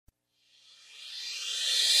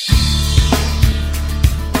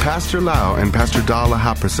Pastor Lau and Pastor Dala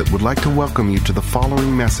Haprasit would like to welcome you to the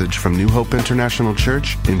following message from New Hope International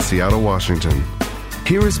Church in Seattle, Washington.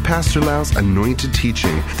 Here is Pastor Lau's anointed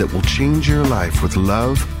teaching that will change your life with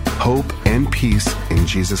love, hope, and peace in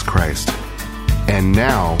Jesus Christ. And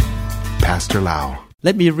now, Pastor Lau.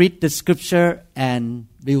 Let me read the scripture and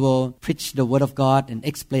we will preach the word of God and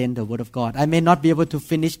explain the word of God. I may not be able to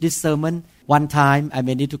finish this sermon one time. I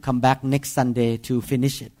may need to come back next Sunday to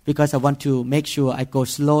finish it because I want to make sure I go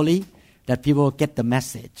slowly that people get the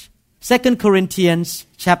message. 2 Corinthians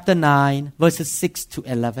chapter 9 verses 6 to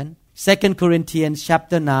 11. 2 Corinthians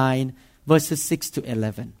chapter 9 verses 6 to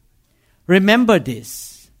 11. Remember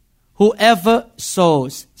this, whoever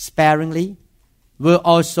sows sparingly will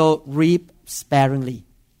also reap sparingly.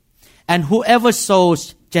 And whoever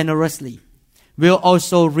sows generously will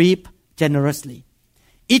also reap generously.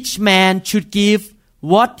 Each man should give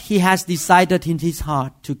what he has decided in his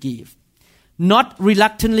heart to give, not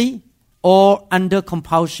reluctantly or under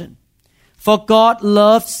compulsion. For God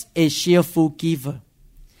loves a cheerful giver.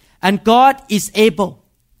 And God is able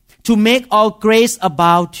to make all grace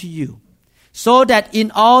abound to you, so that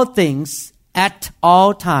in all things, at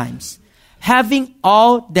all times, having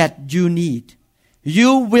all that you need,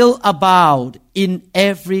 you will abound in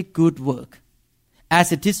every good work.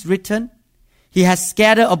 As it is written, He has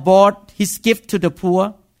scattered abroad His gift to the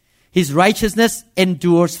poor. His righteousness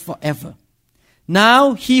endures forever.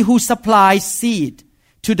 Now He who supplies seed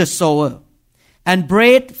to the sower and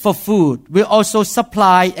bread for food will also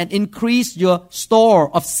supply and increase your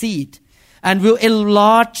store of seed and will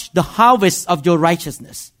enlarge the harvest of your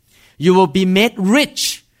righteousness. You will be made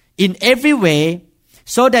rich in every way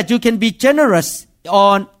so that you can be generous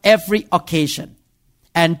on every occasion.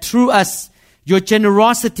 And through us, your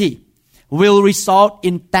generosity will result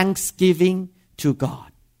in thanksgiving to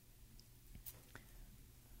God.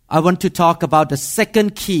 I want to talk about the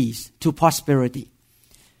second keys to prosperity.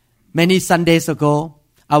 Many Sundays ago,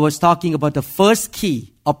 I was talking about the first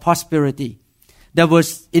key of prosperity. That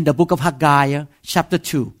was in the book of Haggai, chapter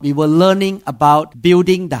 2. We were learning about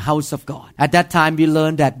building the house of God. At that time, we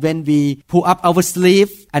learned that when we pull up our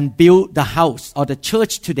sleeve and build the house or the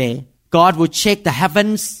church today, God will shake the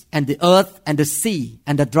heavens and the earth and the sea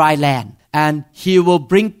and the dry land. And He will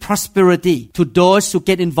bring prosperity to those who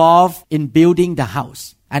get involved in building the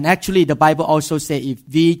house. And actually, the Bible also says if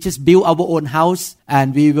we just build our own house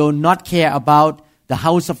and we will not care about the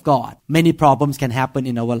house of God, many problems can happen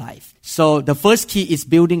in our life. So the first key is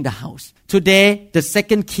building the house. Today, the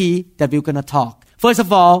second key that we're going to talk. First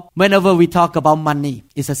of all, whenever we talk about money,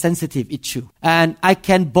 it's a sensitive issue. And I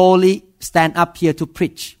can boldly stand up here to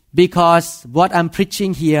preach because what I'm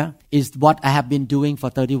preaching here is what I have been doing for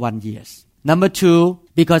 31 years. Number two,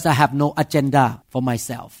 because I have no agenda for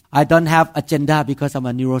myself. I don't have agenda because I'm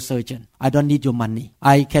a neurosurgeon. I don't need your money.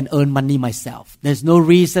 I can earn money myself. There's no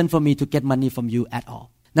reason for me to get money from you at all.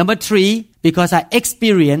 Number three, because I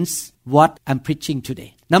experience what I'm preaching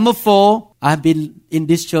today. Number four, I've been in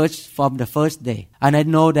this church from the first day. And I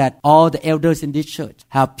know that all the elders in this church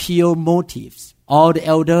have pure motives. All the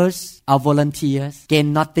elders are volunteers,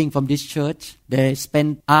 gain nothing from this church. They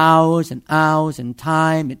spend hours and hours and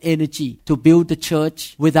time and energy to build the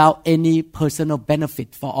church without any personal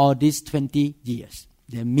benefit for all these 20 years.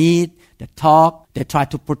 They meet, they talk, they try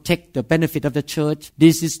to protect the benefit of the church.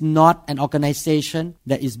 This is not an organization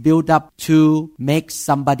that is built up to make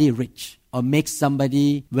somebody rich or make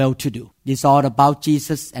somebody well-to-do. It's all about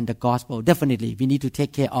Jesus and the gospel. Definitely, we need to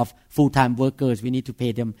take care of full-time workers. We need to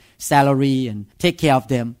pay them salary and take care of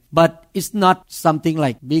them. But it's not something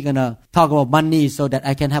like we're going to talk about money so that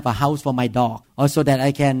I can have a house for my dog or so that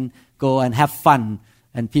I can go and have fun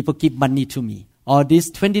and people give money to me. All these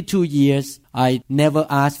 22 years, I never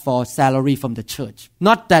asked for salary from the church.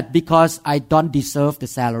 Not that because I don't deserve the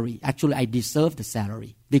salary. Actually, I deserve the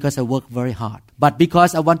salary because I work very hard. But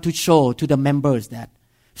because I want to show to the members that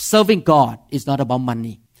serving God is not about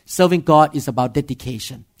money. Serving God is about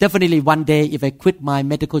dedication. Definitely one day, if I quit my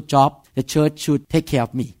medical job, the church should take care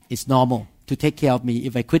of me. It's normal to take care of me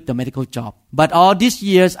if I quit the medical job. But all these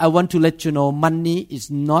years, I want to let you know money is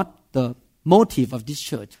not the motive of this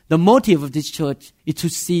church. The motive of this church is to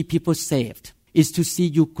see people saved, is to see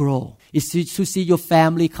you grow, is to see your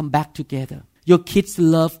family come back together. Your kids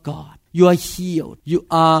love God. You are healed. You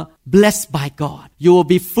are blessed by God. You will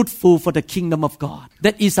be fruitful for the kingdom of God.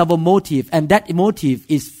 That is our motive, and that motive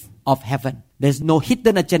is of heaven. There's no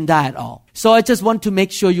hidden agenda at all. So I just want to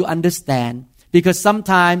make sure you understand, because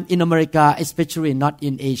sometimes in America, especially not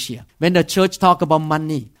in Asia, when the church talk about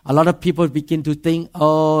money, a lot of people begin to think,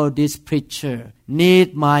 oh, this preacher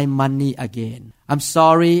need my money again. I'm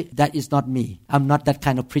sorry, that is not me. I'm not that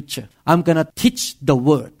kind of preacher. I'm going to teach the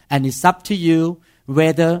word. And it's up to you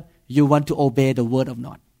whether you want to obey the word or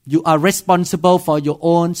not. You are responsible for your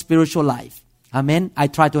own spiritual life. Amen. I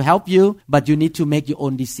try to help you, but you need to make your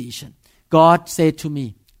own decision. God said to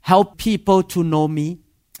me, help people to know me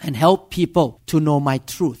and help people to know my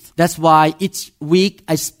truth. That's why each week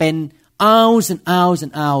I spend hours and hours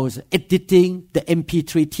and hours editing the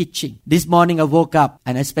MP3 teaching. This morning I woke up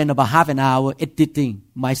and I spent about half an hour editing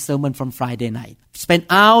my sermon from Friday night. Spent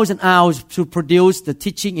hours and hours to produce the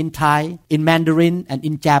teaching in Thai, in Mandarin, and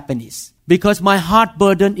in Japanese. Because my heart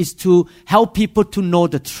burden is to help people to know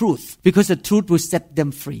the truth. Because the truth will set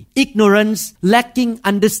them free. Ignorance, lacking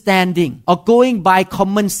understanding, or going by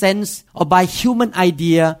common sense or by human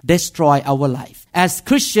idea destroy our life. As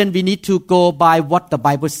Christians, we need to go by what the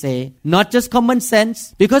Bible says, not just common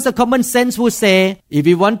sense. Because the common sense will say, if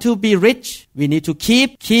we want to be rich, we need to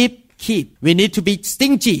keep. We need to be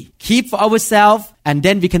stingy, keep for ourselves, and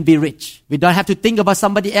then we can be rich. We don't have to think about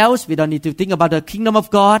somebody else. We don't need to think about the kingdom of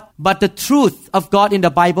God. But the truth of God in the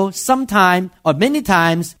Bible sometimes or many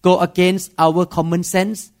times go against our common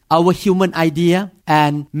sense, our human idea,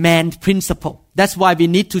 and man's principle. That's why we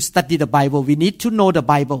need to study the Bible. We need to know the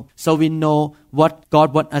Bible so we know what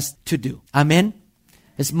God wants us to do. Amen.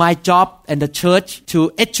 It's my job and the church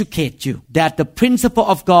to educate you that the principle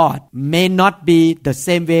of God may not be the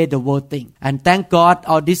same way the world thinks. And thank God,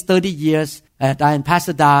 all these 30 years that I and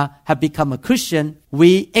Pastor Da have become a Christian,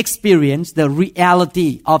 we experience the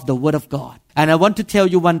reality of the Word of God. And I want to tell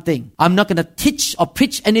you one thing. I'm not going to teach or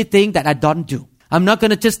preach anything that I don't do. I'm not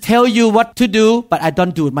going to just tell you what to do, but I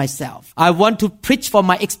don't do it myself. I want to preach from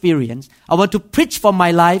my experience. I want to preach from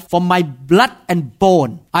my life, from my blood and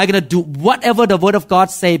bone. I'm going to do whatever the Word of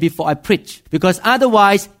God say before I preach. Because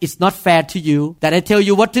otherwise, it's not fair to you that I tell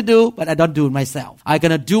you what to do, but I don't do it myself. I'm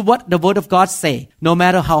going to do what the Word of God say, no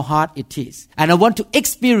matter how hard it is. And I want to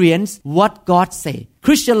experience what God say.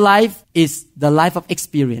 Christian life is the life of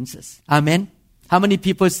experiences. Amen. How many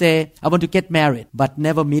people say, I want to get married, but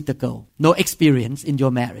never meet the girl? No experience in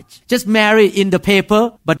your marriage. Just marry in the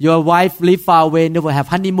paper, but your wife live far away, never have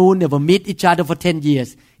honeymoon, never meet each other for 10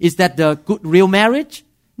 years. Is that the good real marriage?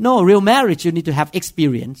 No, real marriage, you need to have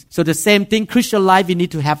experience. So the same thing, Christian life, you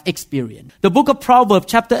need to have experience. The book of Proverbs,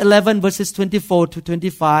 chapter 11, verses 24 to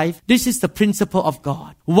 25. This is the principle of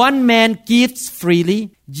God. One man gives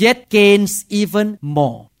freely, yet gains even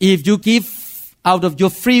more. If you give out of your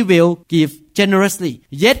free will, give generously,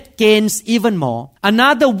 yet gains even more.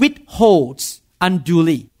 Another withholds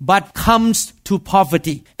unduly, but comes to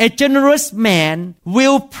poverty. A generous man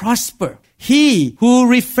will prosper. He who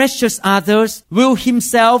refreshes others will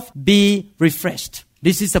himself be refreshed.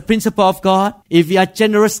 This is the principle of God. If we are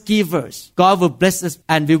generous givers, God will bless us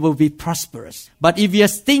and we will be prosperous. But if we are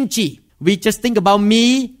stingy, we just think about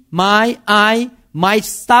me, my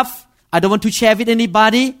stuff, I don't want to share with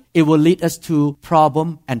anybody, it will lead us to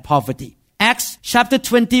problem and poverty. Acts chapter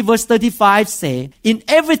 20 verse 35 say, in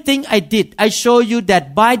everything I did, I show you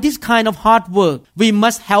that by this kind of hard work, we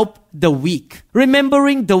must help the weak.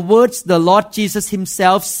 Remembering the words the Lord Jesus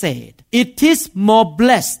himself said, it is more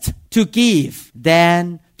blessed to give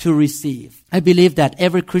than to receive. I believe that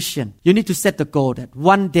every Christian, you need to set the goal that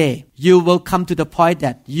one day you will come to the point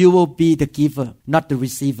that you will be the giver, not the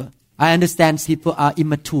receiver. I understand people are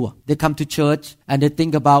immature. They come to church and they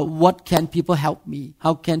think about what can people help me?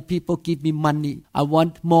 How can people give me money? I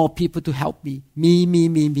want more people to help me.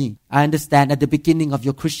 Me. I understand at the beginning of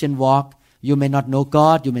your Christian walk, you may not know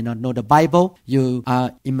God, you may not know the Bible, you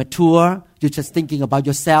are immature, you're just thinking about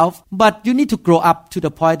yourself. But you need to grow up to the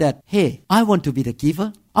point that, hey, I want to be the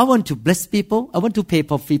giver. I want to bless people. I want to pay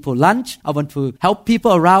for people lunch. I want to help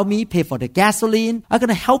people around me, pay for the gasoline. I'm going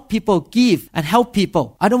to help people give and help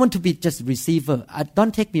people. I don't want to be just a receiver.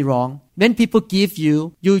 Don't take me wrong. When people give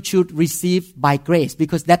you, you should receive by grace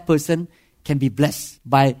because that person can be blessed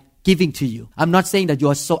by giving to you. I'm not saying that you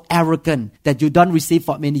are so arrogant that you don't receive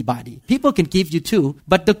from anybody. People can give you too,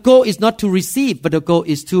 but the goal is not to receive, but the goal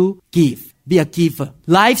is to give. Be a giver.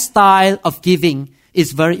 Lifestyle of giving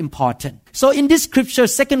is very important. So in this scripture,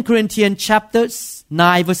 2 Corinthians chapter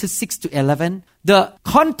 9 verses 6 to 11, the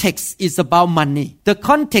context is about money. The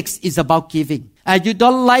context is about giving. And you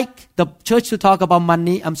don't like the church to talk about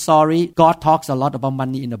money, I'm sorry. God talks a lot about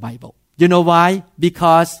money in the Bible. You know why?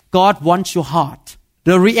 Because God wants your heart.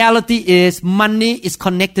 The reality is money is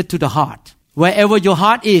connected to the heart. Wherever your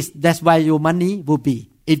heart is, that's where your money will be.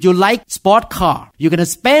 If you like sport car, you're going to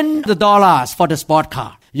spend the dollars for the sport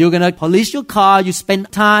car. You're going to polish your car. You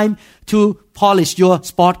spend time to polish your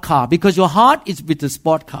sport car because your heart is with the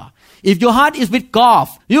sport car. If your heart is with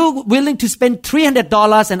golf, you're willing to spend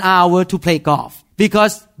 $300 an hour to play golf.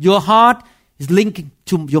 because your heart is linked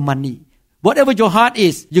to your money. Whatever your heart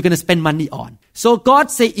is, you're going to spend money on. So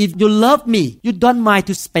God say, if you love me, you don't mind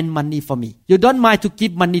to spend money for me. You don't mind to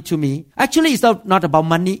give money to me. Actually, it's not about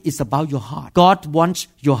money. It's about your heart. God wants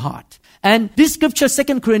your heart. And this scripture,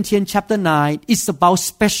 2 Corinthians chapter 9, is about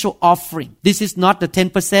special offering. This is not the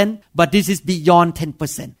 10%, but this is beyond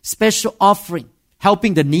 10%. Special offering,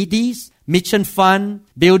 helping the needy, mission fund,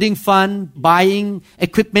 building fund, buying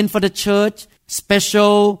equipment for the church,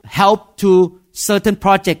 special help to certain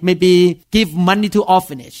project, maybe give money to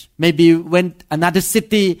orphanage. Maybe when another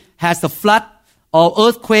city has a flood or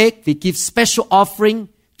earthquake, we give special offering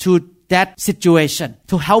to that situation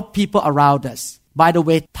to help people around us. By the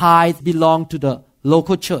way, tithe belong to the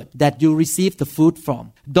local church that you receive the food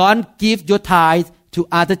from. Don't give your tithe to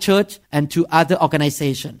other church and to other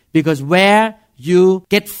organization, because where you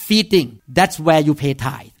get feeding, that's where you pay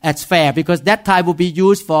tithe. That's fair, because that tithe will be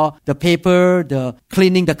used for the paper, the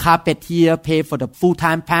cleaning the carpet here, pay for the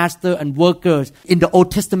full-time pastor and workers. In the Old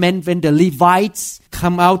Testament, when the Levites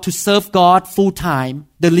come out to serve God full-time,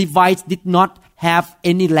 the Levites did not have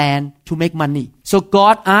any land to make money. So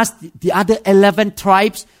God asked the other 11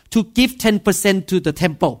 tribes to give 10% to the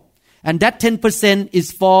temple. And that 10%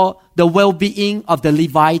 is for the well-being of the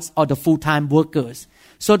Levites or the full-time workers.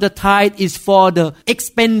 So the tithe is for the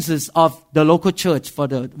expenses of the local church, for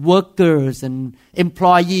the workers and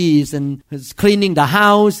employees and cleaning the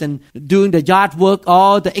house and doing the yard work,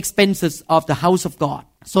 all the expenses of the house of God.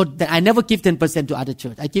 So I never give 10% to other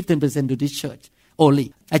church. I give 10% to this church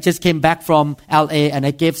only. I just came back from LA and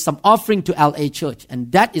I gave some offering to LA church.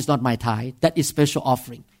 And that is not my tithe. That is special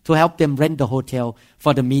offering to help them rent the hotel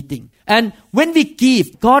for the meeting. And when we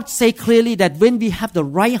give, God say clearly that when we have the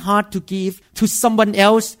right heart to give to someone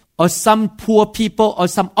else or some poor people or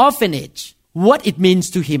some orphanage, what it means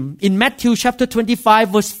to him. In Matthew chapter 25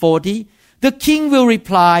 verse 40, the king will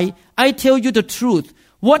reply, I tell you the truth.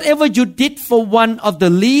 Whatever you did for one of the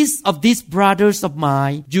least of these brothers of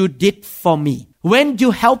mine, you did for me. When you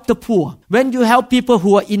help the poor, when you help people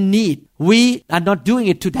who are in need, we are not doing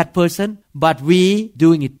it to that person, but we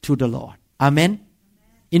doing it to the Lord. Amen.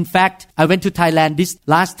 In fact, I went to Thailand this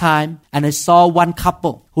last time and I saw one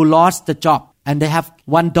couple who lost the job and they have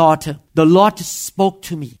one daughter. The Lord spoke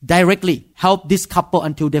to me directly, help this couple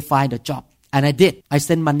until they find a job. And I did. I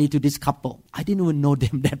sent money to this couple. I didn't even know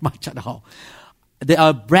them that much at all. They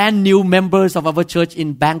are brand new members of our church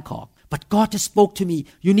in Bangkok. But God just spoke to me,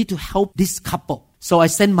 you need to help this couple. So I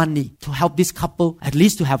sent money to help this couple, at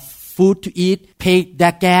least to have food to eat, pay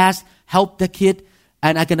their gas, help the kid.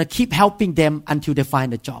 And I'm going to keep helping them until they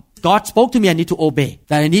find a job. God spoke to me, I need to obey,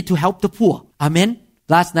 that I need to help the poor. Amen.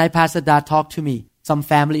 Last night, Pastor Da talked to me, some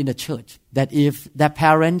family in the church, that if their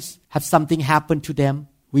parents have something happen to them,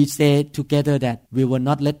 we say together that we will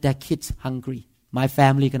not let their kids hungry. My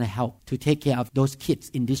family going to help to take care of those kids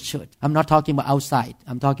in this church. I'm not talking about outside.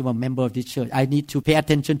 I'm talking about member of this church. I need to pay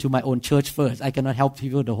attention to my own church first. I cannot help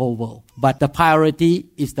people the whole world. But the priority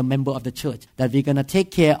is the member of the church, that we're going to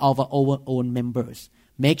take care of our own members.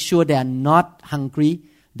 Make sure they are not hungry.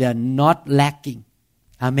 They are not lacking.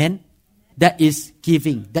 Amen. That is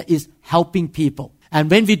giving. That is helping people.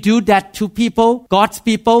 And when we do that to people, God's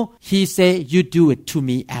people, He say, you do it to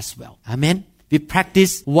me as well. Amen. We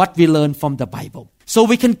practice what we learn from the Bible. So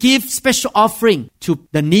we can give special offering to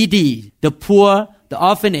the needy, the poor, the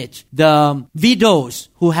orphanage, the widows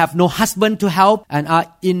who have no husband to help and are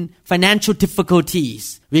in financial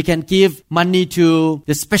difficulties. We can give money to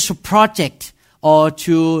the special project or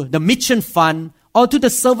to the mission fund or to the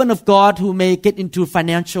servant of God who may get into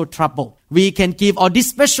financial trouble. We can give all this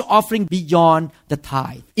special offering beyond the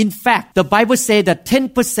tithe. In fact, the Bible says that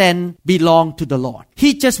 10% belong to the Lord.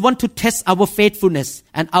 He just wants to test our faithfulness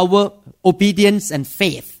and our obedience and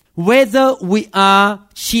faith, whether we are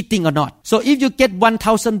cheating or not. So if you get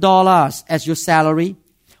 $1,000 as your salary,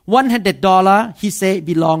 $100, He say,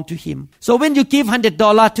 belong to Him. So when you give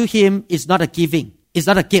 $100 to Him, it's not a giving. It's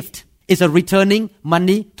not a gift. It's a returning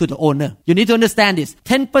money to the owner. You need to understand this.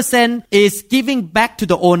 10% is giving back to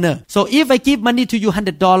the owner. So if I give money to you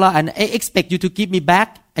 $100 and I expect you to give me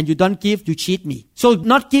back and you don't give, you cheat me. So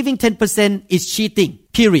not giving 10% is cheating,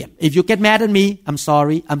 period. If you get mad at me, I'm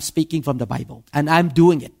sorry. I'm speaking from the Bible and I'm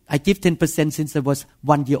doing it. I give 10% since I was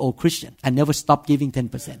 1-year-old Christian. I never stopped giving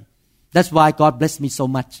 10%. That's why God blessed me so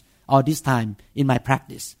much all this time in my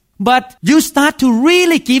practice. But you start to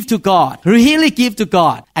really give to God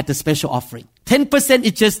at the special offering. 10%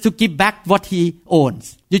 is just to give back what He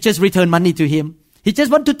owns. You just return money to Him. He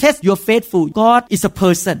just wants to test you're faithful. God is a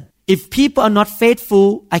person. If people are not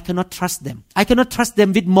faithful, I cannot trust them. I cannot trust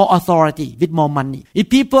them with more authority, with more money. If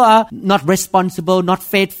people are not responsible, not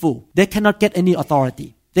faithful, they cannot get any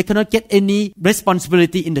authority. They cannot get any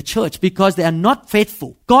responsibility in the church because they are not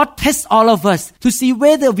faithful. God tests all of us to see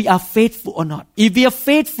whether we are faithful or not. If we are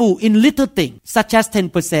faithful in little things, such as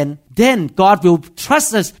 10%, then God will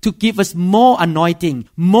trust us to give us more anointing,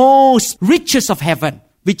 more riches of heaven,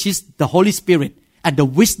 which is the Holy Spirit. And the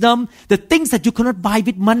wisdom, the things that you cannot buy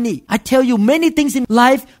with money. I tell you, many things in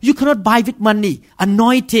life you cannot buy with money.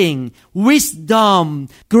 Anointing, wisdom,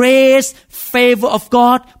 grace, favor of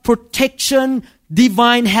God, protection,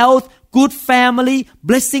 divine health, good family,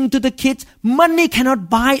 blessing to the kids. Money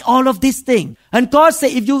cannot buy all of these things. And God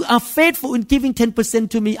said, if you are faithful in giving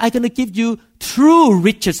 10% to me, I'm going to give you true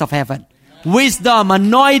riches of heaven. Wisdom,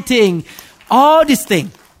 anointing, all these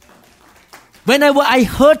things. Whenever I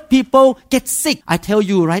heard people get sick, I tell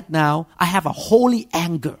you right now, I have a holy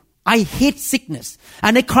anger. I hate sickness.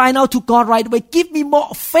 And I cry out to God right away, give me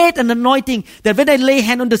more faith and anointing that when I lay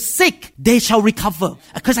hand on the sick, they shall recover.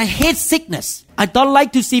 Because I hate sickness. I don't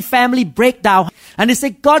like to see family break down. And I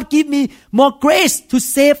say, God, give me more grace to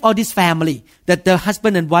save all this family, that the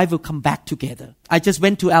husband and wife will come back together. I just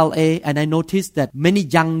went to LA and I noticed that many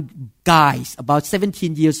young guys, about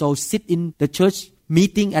 17 years old, sit in the church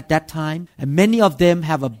meeting at that time, and many of them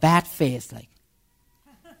have a bad face, like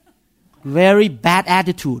very bad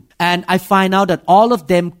attitude. And I find out that all of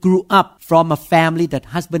them grew up from a family that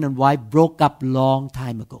husband and wife broke up long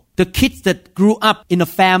time ago. The kids that grew up in a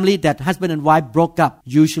family that husband and wife broke up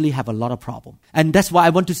usually have a lot of problems. And that's why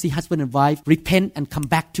I want to see husband and wife repent and come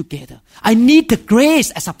back together. I need the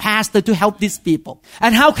grace as a pastor to help these people.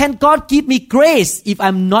 And how can God give me grace if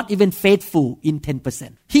I'm not even faithful in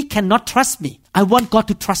 10%? He cannot trust me. I want God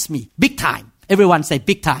to trust me big time. Everyone say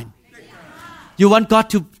big time. You want God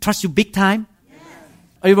to trust you big time? Yes.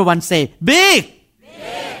 Everyone say big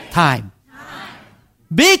time.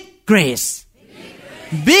 Big grace.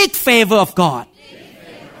 Big favor of God.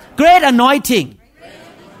 Great anointing.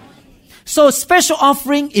 So special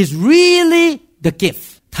offering is really the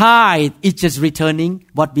gift. Tithe is just returning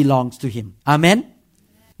what belongs to Him. Amen.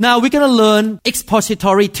 Now we're going to learn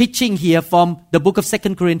expository teaching here from the book of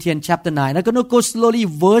 2 Corinthians chapter 9. I'm going to go slowly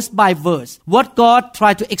verse by verse. What God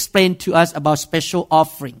tried to explain to us about special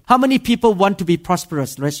offering. How many people want to be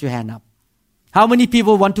prosperous? Raise your hand up. How many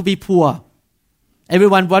people want to be poor?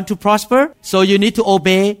 Everyone want to prosper? So you need to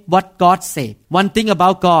obey what God said. One thing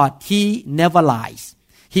about God, He never lies.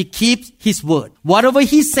 He keeps His word. Whatever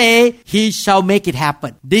He say, He shall make it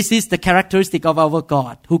happen. This is the characteristic of our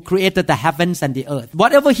God who created the heavens and the earth.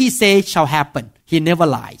 Whatever He say shall happen. He never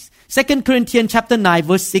lies. 2 Corinthians chapter 9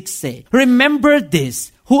 verse 6 say, remember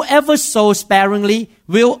this, whoever sows sparingly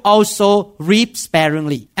will also reap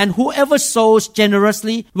sparingly. And whoever sows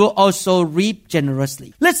generously will also reap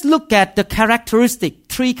generously. Let's look at the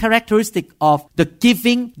three characteristics of the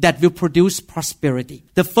giving that will produce prosperity.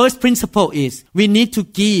 The first principle is we need to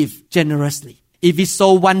give generously. If you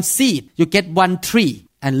sow one seed, you get one tree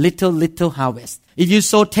and little harvest. If you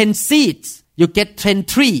sow 10 seeds, you get 10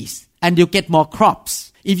 trees and you get more crops.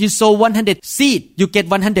 If you sow 100 seeds, you get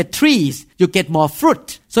 100 trees, you get more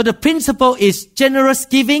fruit. So the principle is generous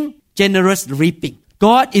giving, generous reaping.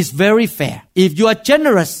 God is very fair. If you are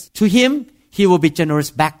generous to Him, He will be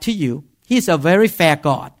generous back to you. He is a very fair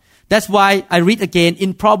God. That's why I read again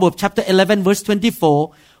in Proverbs chapter 11 verse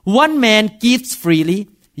 24. One man gives freely,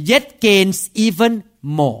 yet gains even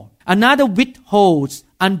more. Another withholds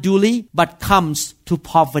unduly, but comes to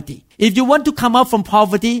poverty. If you want to come out from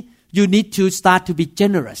poverty, you need to start to be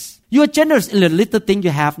generous. You are generous in the little thing you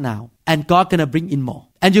have now, and God gonna bring in more.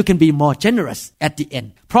 And you can be more generous at the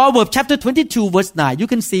end. Proverbs chapter 22 verse 9. You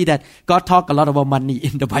can see that God talk a lot about money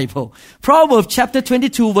in the Bible. Proverbs chapter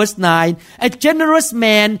 22 verse 9. A generous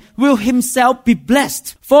man will himself be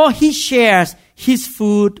blessed, for he shares his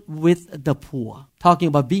food with the poor. Talking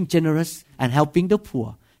about being generous and helping the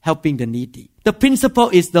poor, helping the needy. The principle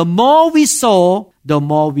is the more we sow, the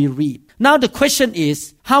more we reap. Now the question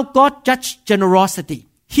is, how God judged generosity?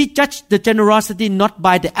 He judged the generosity not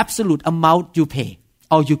by the absolute amount you pay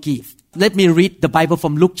or you give. Let me read the Bible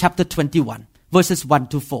from Luke chapter 21, verses 1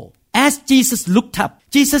 to 4. As Jesus looked up,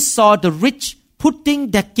 Jesus saw the rich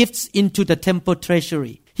putting their gifts into the temple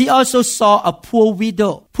treasury. He also saw a poor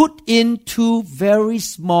widow put in 2 very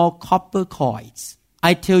small copper coins.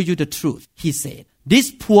 I tell you the truth, he said.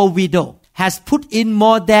 This poor widow has put in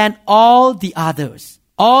more than all the others.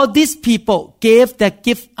 All these people gave their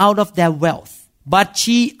gift out of their wealth, but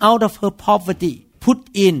she, out of her poverty, put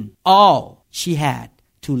in all she had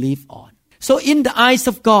to live on. So in the eyes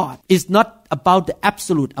of God, it's not about the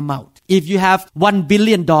absolute amount. If you have $1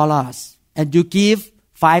 billion and you give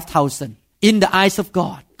 5,000, in the eyes of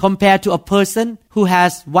God, compared to a person who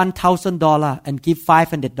has $1,000 and give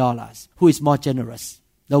 $500, who is more generous?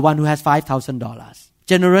 The one who has $5,000.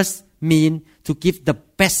 Generous means to give the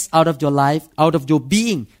best out of your life, out of your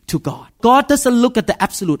being to God. God doesn't look at the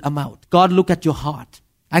absolute amount. God looks at your heart.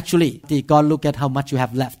 Actually, God looks at how much you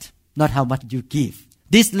have left, not how much you give.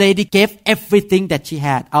 This lady gave everything that she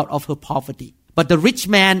had out of her poverty. But the rich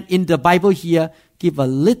man in the Bible here give a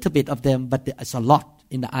little bit of them, but there's a lot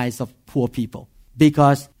in the eyes of poor people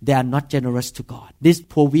because they are not generous to God. This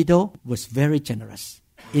poor widow was very generous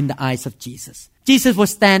in the eyes of Jesus. Jesus was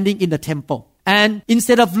standing in the temple, and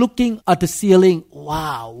instead of looking at the ceiling,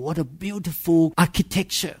 wow, what a beautiful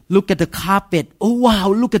architecture. Look at the carpet. Oh wow,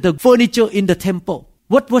 look at the furniture in the temple.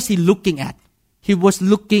 What was he looking at? He was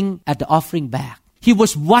looking at the offering bag. He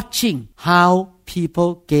was watching how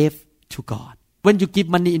people gave to God. When you give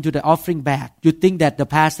money into the offering bag, you think that the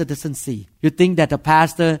pastor doesn't see. You think that the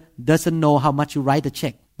pastor doesn't know how much you write the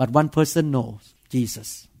check. But one person knows,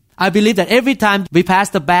 Jesus. I believe that every time we pass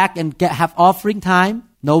the bag and have offering time,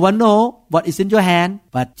 no one knows what is in your hand,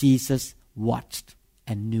 but Jesus watched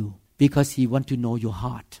and knew because he wants to know your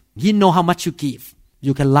heart. He knows how much you give.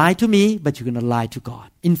 You can lie to me, but you're going to lie to God.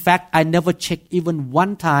 In fact, I never check even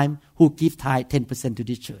one time who give tithe 10% to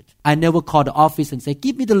this church. I never call the office and say,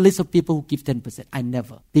 give me the list of people who give 10%. I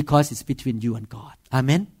never. Because it's between you and God.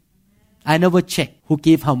 Amen? I never check who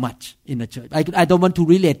give how much in the church. I don't want to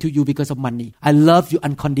relate to you because of money. I love you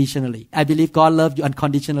unconditionally. I believe God loves you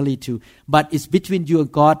unconditionally too. But it's between you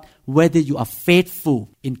and God whether you are faithful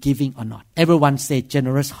in giving or not. Everyone say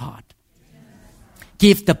generous heart.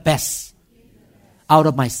 Give the best out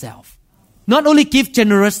of myself. Not only give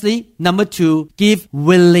generously, number 2, give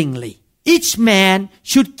willingly. Each man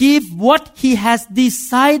should give what he has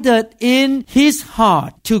decided in his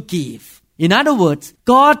heart to give. In other words,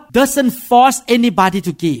 God doesn't force anybody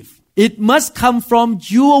to give. It must come from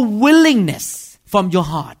your willingness, from your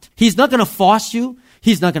heart. He's not going to force you.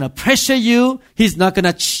 He's not going to pressure you. He's not going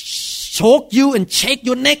to choke you and shake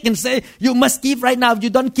your neck and say, you must give right now. If you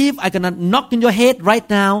don't give, I'm going to knock in your head right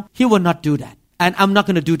now. He will not do that. And I'm not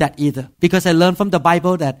going to do that either. Because I learned from the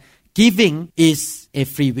Bible that giving is a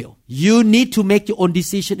free will. You need to make your own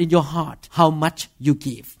decision in your heart how much you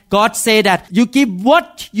give. God said that you give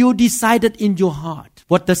what you decided in your heart.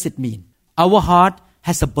 What does it mean? Our heart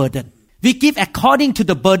has a burden. We give according to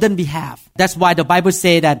the burden we have. That's why the Bible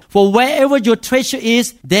says that for wherever your treasure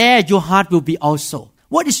is, there your heart will be also.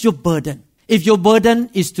 What is your burden? If your burden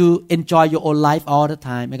is to enjoy your own life all the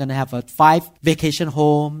time, I'm going to have 5 vacation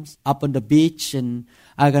homes up on the beach, and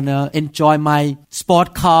I'm going to enjoy my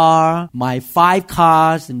sport car, my 5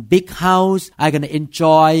 cars and big house. I'm going to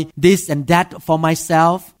enjoy this and that for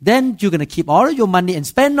myself. Then you're going to keep all of your money and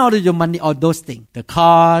spend all of your money on those things. The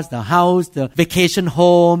cars, the house, the vacation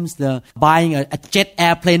homes, the buying a jet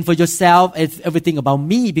airplane for yourself. It's everything about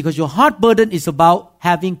me because your heart burden is about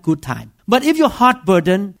having good time. But if your heart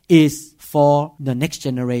burden is for the next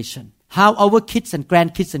generation, how our kids and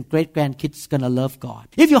grandkids and great-grandkids gonna love God.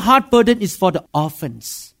 If your heart burden is for the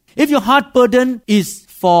orphans, if your heart burden is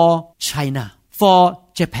for China, for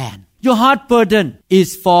Japan, your heart burden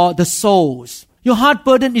is for the souls, your heart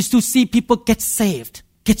burden is to see people get saved,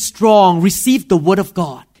 get strong, receive the word of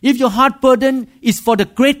God. If your heart burden is for the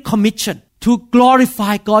Great Commission, to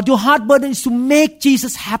glorify God. Your heart burden is to make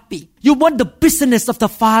Jesus happy. You want the business of the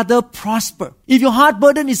Father prosper. If your heart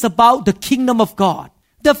burden is about the kingdom of God,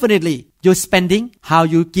 definitely your spending, how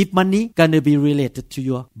you give money, gonna be related to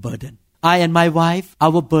your burden. I and my wife,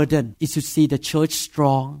 our burden is to see the church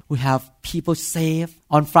strong. We have people saved.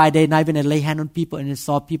 On Friday night when I lay hand on people and I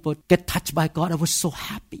saw people get touched by God, I was so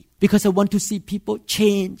happy. Because I want to see people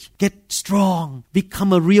change, get strong,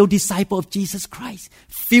 become a real disciple of Jesus Christ,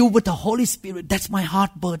 filled with the Holy Spirit. That's my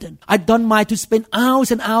heart burden. I don't mind to spend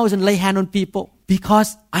hours and hours and lay hand on people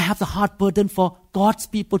because I have the heart burden for God's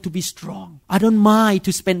people to be strong. I don't mind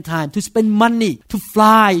to spend time, to spend money, to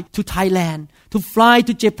fly to Thailand, to fly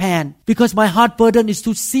to Japan, because my heart burden is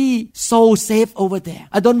to see souls saved over there.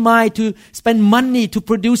 I don't mind to spend money to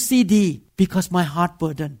produce CD because my heart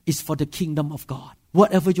burden is for the kingdom of God.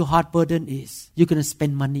 Whatever your heart burden is, you're going to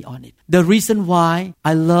spend money on it. The reason why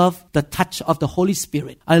I love the touch of the Holy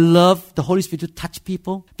Spirit, I love the Holy Spirit to touch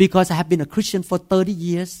people, because I have been a Christian for 30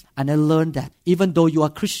 years and I learned that even though you are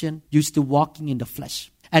Christian, you're still walking in the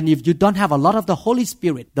flesh. And if you don't have a lot of the Holy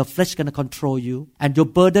Spirit, the flesh going to control you and your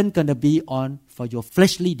burden going to be on for your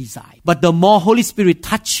fleshly desire. But the more Holy Spirit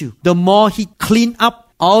touch you, the more He clean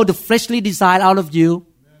up all the fleshly desire out of you,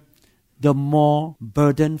 the more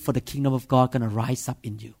burden for the kingdom of God gonna rise up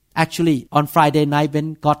in you. Actually, on Friday night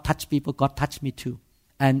when God touched people, God touched me too.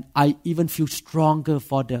 And I even feel stronger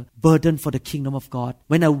for the burden for the kingdom of God.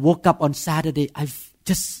 When I woke up on Saturday, I've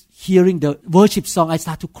just hearing the worship song, I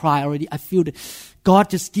start to cry already. I feel that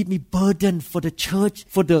God just give me burden for the church,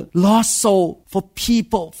 for the lost soul, for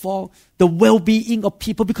people, for the well-being of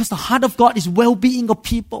people. Because the heart of God is well-being of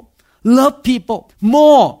people. Love people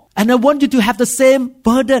more. And I want you to have the same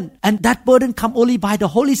burden. And that burden come only by the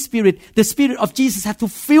Holy Spirit. The Spirit of Jesus has to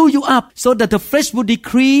fill you up so that the flesh will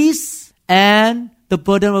decrease and the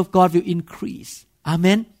burden of God will increase.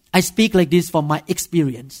 Amen. I speak like this from my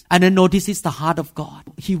experience. And I know this is the heart of God.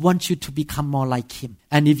 He wants you to become more like Him.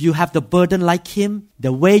 And if you have the burden like Him,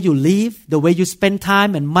 the way you live, the way you spend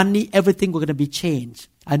time and money, everything will going to be changed.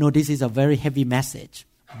 I know this is a very heavy message.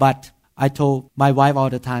 But I told my wife all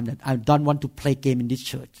the time that I don't want to play game in this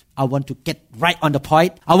church. I want to get right on the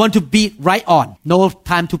point. I want to beat right on. No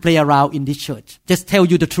time to play around in this church. Just tell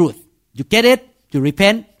you the truth. You get it, you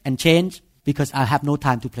repent and change because I have no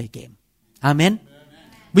time to play game. Amen.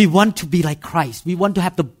 We want to be like Christ. We want to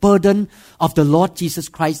have the burden of the Lord Jesus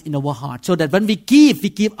Christ in our heart. So that when we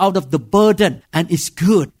give out of the burden. And it's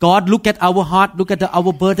good. God look at our heart, look at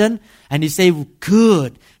our burden. And He say,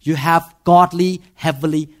 good. You have godly,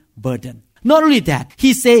 heavily burden. Not only that,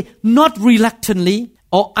 He say, not reluctantly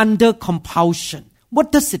or under compulsion.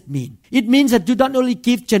 What does it mean? It means that you don't only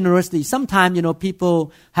give generously. Sometimes,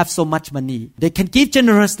 people have so much money. They can give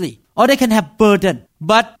generously or they can have burden.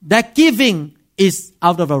 But that giving is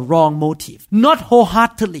out of a wrong motive. Not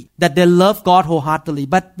wholeheartedly, that they love God wholeheartedly,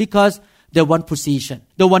 but because they want position.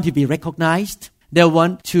 They want to be recognized. They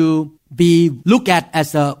want to be looked at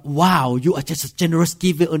as wow, you are just a generous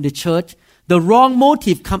giver in the church. The wrong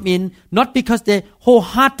motive come in, not because they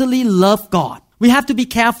wholeheartedly love God. We have to be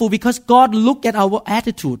careful because God look at our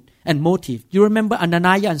attitude and motive. You remember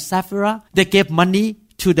Ananias and Sapphira? They gave money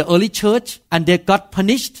to the early church and they got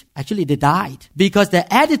punished. Actually, they died because their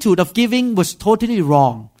attitude of giving was totally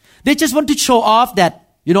wrong. They just want to show off that,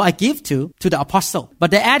 I give to the apostle.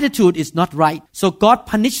 But their attitude is not right. So God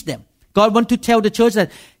punished them. God want to tell the church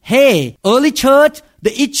that, hey, early church,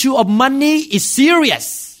 the issue of money is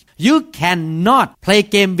serious. You cannot play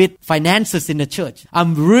game with finances in the church.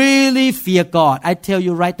 I'm really fear God. I tell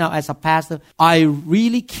you right now as a pastor, I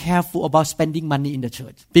really careful about spending money in the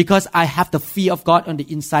church because I have the fear of God on the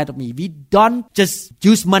inside of me. We don't just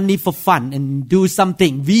use money for fun and do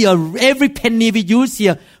something. We are every penny we use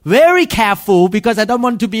here very careful because I don't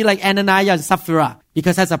want to be like Ananias and Sapphira.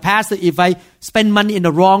 Because as a pastor, if I spend money in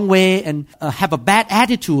the wrong way and have a bad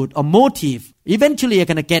attitude or motive, eventually I'm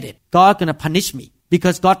going to get it. God going to punish me.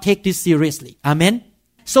 Because God take this seriously. Amen.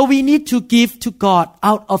 So we need to give to God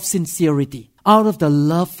out of sincerity, out of the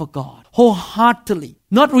love for God, wholeheartedly,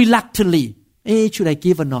 not reluctantly. Should I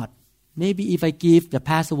give or not? Maybe if I give, the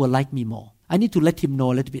pastor will like me more. I need to let him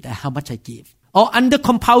know a little bit how much I give. Or under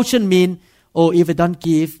compulsion mean, if I don't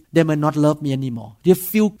give, they may not love me anymore. They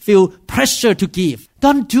feel pressure to give.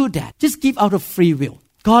 Don't do that. Just give out of free will.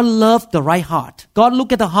 God loves the right heart. God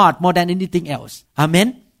look at the heart more than anything else.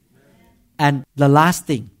 Amen. And the last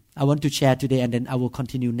thing I want to share today, and then I will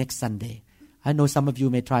continue next Sunday. I know some of you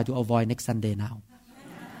may try to avoid next Sunday now.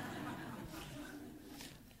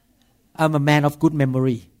 I'm a man of good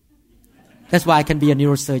memory. That's why I can be a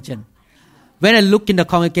neurosurgeon. When I look in the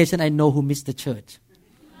congregation, I know who missed the church.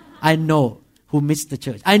 I know who missed the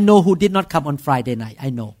church. I know who did not come on Friday night. I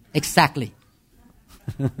know. Exactly.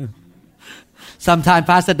 Sometimes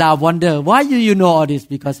Pastor Dow wonder, why do you know all this?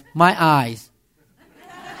 Because my eyes.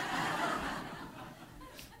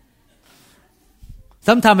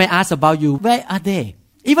 Sometimes I ask about you, where are they?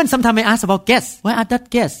 Even sometimes I ask about guests. Where are that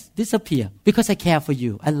guests? Disappear. Because I care for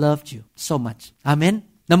you. I loved you so much. Amen.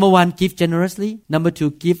 Number 1, give generously. Number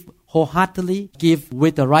 2, give wholeheartedly. Give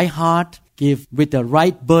with the right heart. Give with the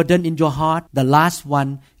right burden in your heart. The last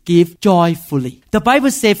one, give joyfully. The Bible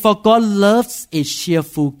says, for God loves a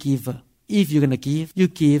cheerful giver. If you're going to give, you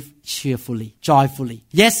give cheerfully, joyfully.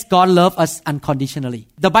 Yes, God loves us unconditionally.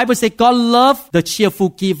 The Bible says God loves the cheerful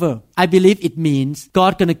giver. I believe it means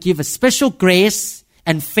God going to give a special grace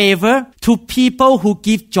and favor to people who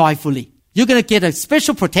give joyfully. You're going to get a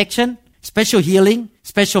special protection, special healing,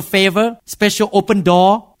 special favor, special open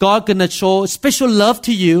door. God going to show special love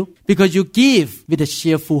to you because you give with a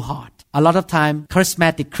cheerful heart. A lot of time,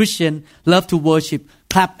 charismatic Christians love to worship,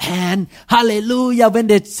 clap hand, hallelujah. When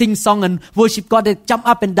they sing song and worship God, they jump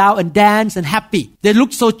up and down and dance and happy. They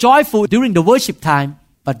look so joyful during the worship time.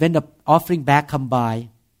 But when the offering bag come by,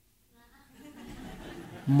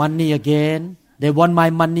 money again, they want my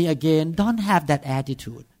money again. Don't have that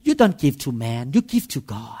attitude. You don't give to man, you give to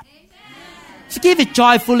God. Give it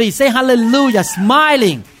joyfully. Say hallelujah,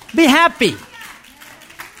 smiling. Be happy.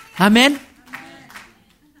 Amen.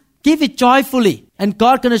 Give it joyfully. And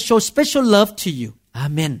God going to show special love to you.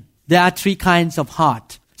 Amen. There are 3 kinds of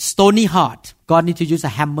heart. Stony heart. God need to use a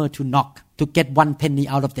hammer to knock to get 1 penny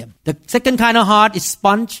out of them. The second kind of heart is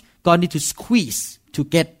sponge. God need to squeeze to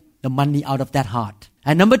get the money out of that heart.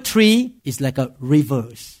 And number 3 is like a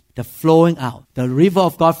rivers. The flowing out. The river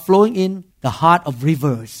of God flowing in. The heart of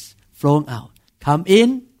rivers flowing out. Come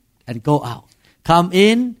in and go out. Come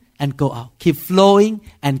in and go out. Keep flowing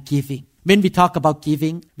and giving. When we talk about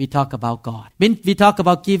giving, we talk about God. When we talk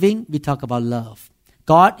about giving, we talk about love.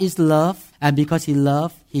 God is love, and because He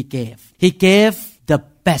loved, He gave. He gave the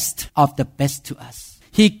best of the best to us.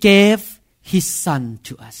 He gave His Son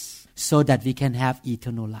to us so that we can have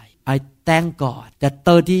eternal life. I thank God that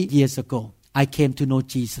 30 years ago, I came to know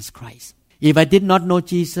Jesus Christ. If I did not know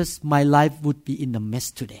Jesus, my life would be in a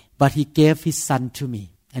mess today. But He gave His Son to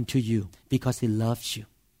me and to you because He loves you.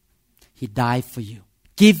 He died for you.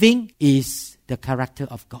 Giving is the character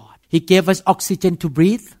of God. He gave us oxygen to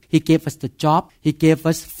breathe. He gave us the job. He gave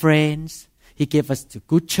us friends. He gave us the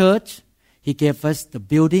good church. He gave us the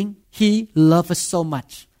building. He loved us so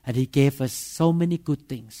much. And He gave us so many good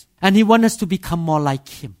things. And He wants us to become more like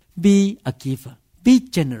Him. Be a giver. Be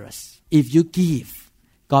generous. If you give,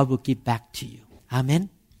 God will give back to you. Amen?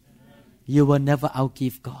 You will never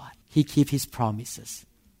outgive God. He keeps His promises.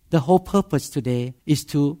 The whole purpose today is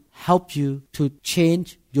to help you to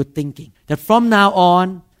change your thinking. That from now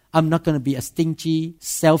on, I'm not going to be a stingy,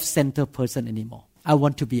 self-centered person anymore. I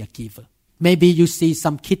want to be a giver. Maybe you see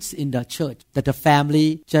some kids in the church that the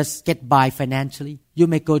family just get by financially. You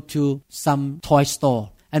may go to some toy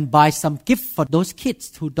store and buy some gift for those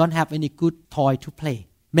kids who don't have any good toy to play.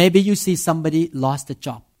 Maybe you see somebody lost a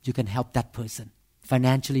job. You can help that person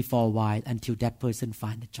financially for a while until that person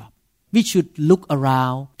finds a job. We should look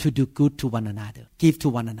around to do good to one another, give to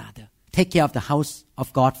one another. Take care of the house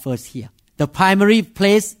of God first here. The primary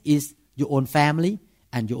place is your own family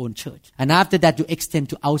and your own church. And after that, you extend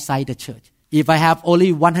to outside the church. If I have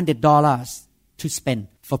only $100 to spend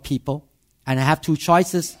for people, and I have 2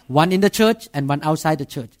 choices, one in the church and one outside the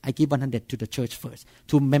church, I give 100 to the church first,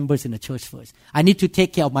 to members in the church first. I need to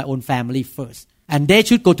take care of my own family first. And they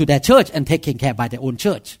should go to their church and taken care by their own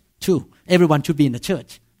church too. Everyone should be in the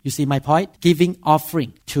church. You see my point? Giving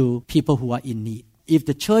offering to people who are in need. If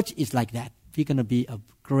the church is like that, we're going to be a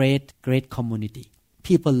great, great community.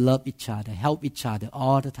 People love each other, help each other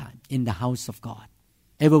all the time in the house of God.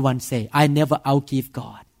 Everyone say, I never outgive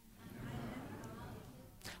God.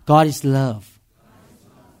 God is love.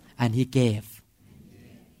 And He gave.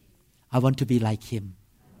 I want to be like Him.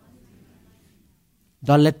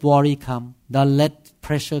 Don't let worry come. Don't let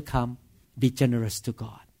pressure come. Be generous to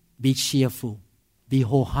God. Be cheerful. Be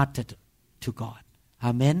wholehearted to God.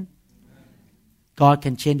 Amen? God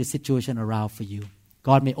can change the situation around for you.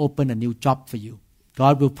 God may open a new job for you.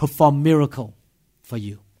 God will perform miracle for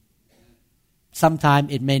you.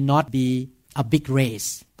 Sometimes it may not be a big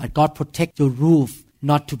raise, but God protect your roof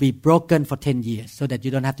not to be broken for 10 years so that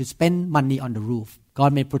you don't have to spend money on the roof.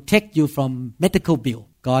 God may protect you from medical bill.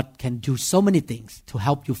 God can do so many things to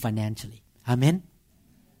help you financially. Amen?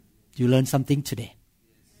 You learned something today.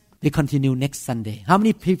 We continue next Sunday. How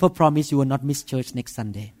many people promise you will not miss church next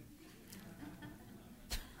Sunday?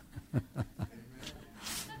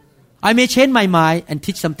 I may change my mind and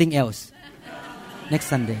teach something else next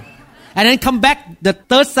Sunday. And then come back the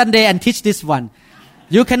 3rd Sunday and teach this one.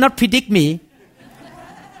 You cannot predict me.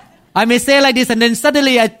 I may say like this and then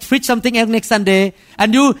suddenly I preach something else next Sunday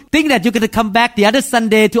and you think that you're going to come back the other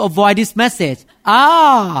Sunday to avoid this message.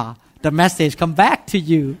 The message come back to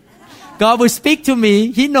you. God will speak to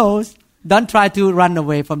me. He knows. Don't try to run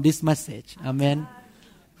away from this message. Amen.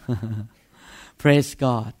 Praise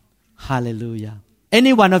God. Hallelujah.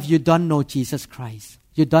 Any one of you don't know Jesus Christ.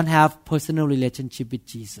 You don't have personal relationship with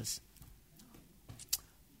Jesus.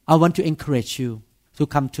 I want to encourage you to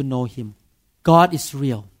come to know Him. God is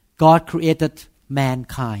real. God created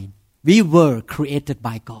mankind. We were created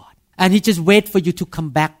by God. And He just waits for you to come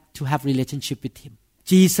back to have relationship with Him.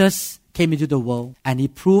 Jesus came into the world and He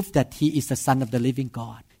proved that He is the Son of the living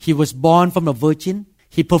God. He was born from a virgin.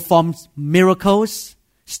 He performed miracles,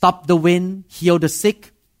 stopped the wind, healed the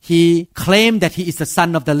sick. He claimed that He is the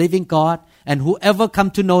Son of the living God. And whoever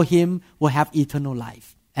come to know Him will have eternal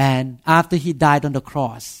life. And after He died on the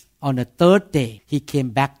cross, on the 3rd day, He came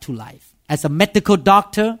back to life. As a medical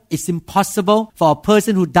doctor, it's impossible for a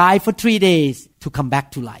person who died for 3 days to come back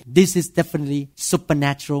to life. This is definitely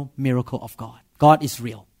supernatural miracle of God. God is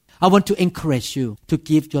real. I want to encourage you to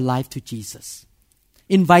give your life to Jesus.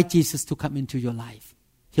 Invite Jesus to come into your life.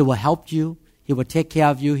 He will help you. He will take care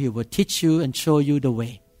of you. He will teach you and show you the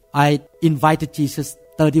way. I invited Jesus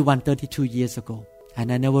 32 years ago,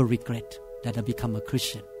 and I never regret that I become a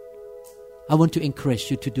Christian. I want to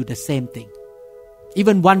encourage you to do the same thing.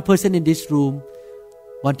 Even one person in this room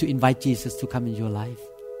want to invite Jesus to come in your life.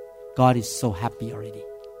 God is so happy already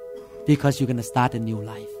because you're going to start a new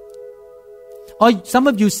life. Or some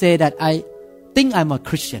of you say that I think I'm a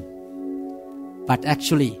Christian, but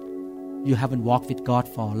actually you haven't walked with God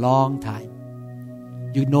for a long time.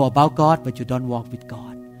 You know about God, but you don't walk with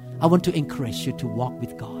God. I want to encourage you to walk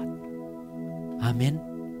with God. Amen.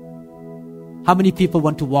 How many people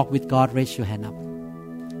want to walk with God? Raise your hand up.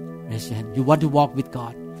 Raise your hand. You want to walk with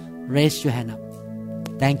God? Raise your hand up.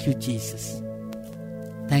 Thank you, Jesus.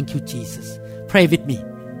 Thank you, Jesus. Pray with me.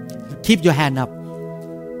 Keep your hand up.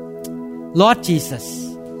 Lord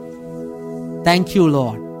Jesus, thank you,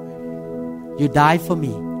 Lord. You died for me.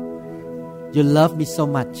 You love me so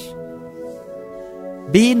much.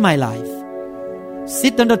 Be in my life.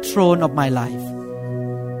 Sit on the throne of my life.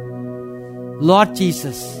 Lord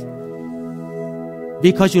Jesus,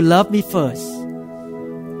 because you love me first,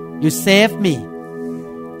 you saved me.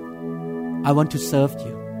 I want to serve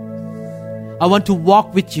you. I want to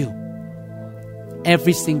walk with you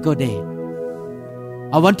every single day.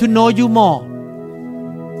 I want to know you more.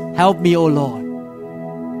 Help me, O Lord,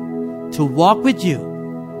 to walk with you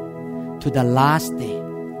to the last day.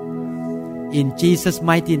 In Jesus'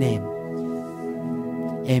 mighty name,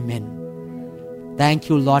 amen. Thank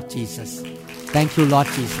you, Lord Jesus. Thank you, Lord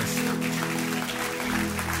Jesus.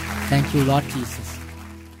 Thank you, Lord Jesus.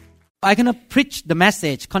 I'm going to preach the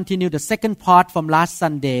message, continue the second part from last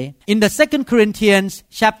Sunday. In the 2 Corinthians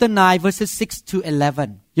chapter 9, verses 6 to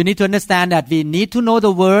 11. You need to understand that we need to know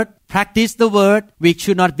the Word, practice the Word. We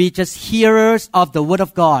should not be just hearers of the Word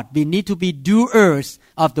of God. We need to be doers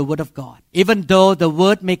of the Word of God. Even though the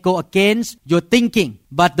Word may go against your thinking,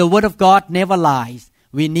 but the Word of God never lies.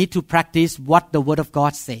 We need to practice what the Word of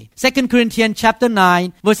God says. 2 Corinthians chapter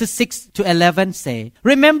 9, verses 6 to 11 say,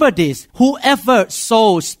 remember this, whoever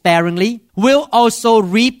sows sparingly will also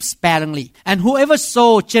reap sparingly, and whoever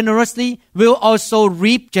sows generously will also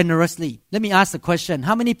reap generously. Let me ask a question.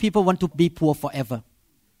 How many people want to be poor forever?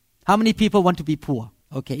 How many people want to be poor?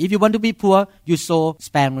 Okay, if you want to be poor, you sow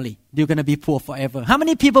sparingly. You're going to be poor forever. How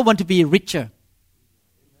many people want to be richer?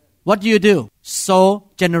 What do?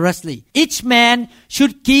 Sow generously. Each man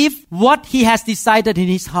should give what he has decided in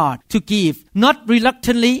his heart to give, not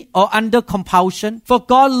reluctantly or under compulsion, for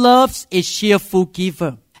God loves a cheerful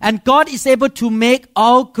giver. And God is able to make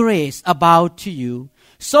all grace abound to you,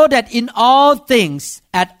 so that in all things,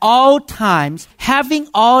 at all times, having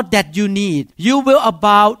all that you need, you will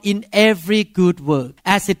abound in every good work.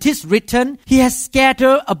 As it is written, He has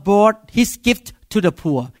scattered abroad His gift to the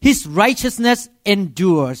poor. His righteousness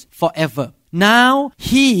endures forever. Now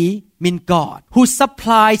He, means God, who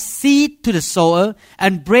supplies seed to the sower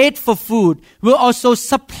and bread for food, will also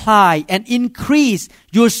supply and increase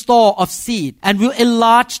your store of seed and will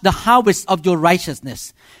enlarge the harvest of your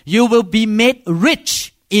righteousness. You will be made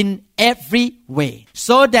rich in every way,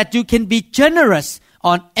 so that you can be generous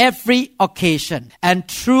on every occasion. And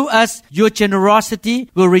through us, your generosity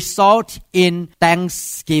will result in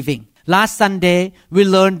thanksgiving. Last Sunday, we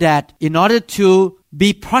learned that in order to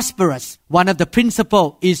be prosperous, one of the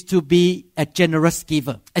principles is to be a generous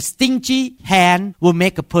giver. A stingy hand will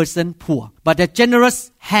make a person poor. But a generous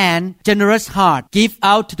hand, generous heart, give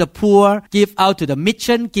out to the poor, give out to the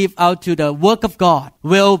mission, give out to the work of God,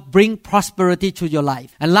 will bring prosperity to your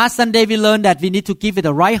life. And last Sunday, we learned that we need to give with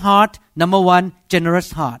the right heart. Number 1,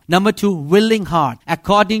 generous heart. Number 2, willing heart,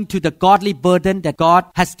 according to the godly burden that God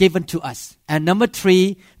has given to us. And number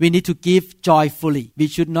 3, we need to give joyfully. We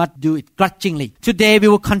should not do it grudgingly. Today, we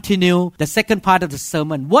will continue the second part of the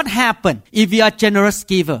sermon. What happens if we are generous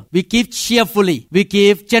giver? We give cheerfully, we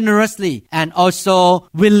give generously, and also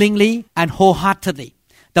willingly and wholeheartedly.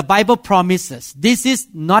 The Bible promises, this is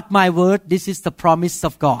not my word, this is the promise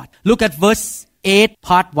of God. Look at verse 8,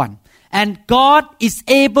 part 1. And God is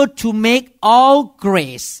able to make all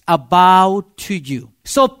grace abound to you.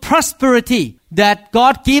 So prosperity that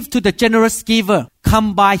God gives to the generous giver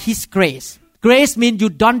come by His grace. Grace means you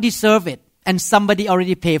don't deserve it, and somebody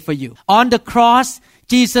already paid for you. On the cross,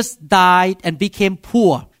 Jesus died and became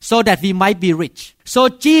poor so that we might be rich. So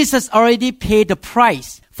Jesus already paid the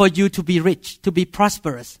price for you to be rich, to be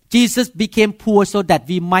prosperous. Jesus became poor so that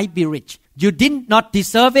we might be rich. You did not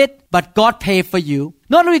deserve it, but God paid for you.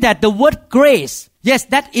 Not only that, the word grace, yes,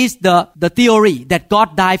 that is the theory that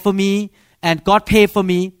God died for me and God paid for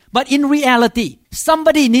me. But in reality,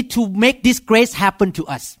 somebody needs to make this grace happen to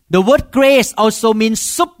us. The word grace also means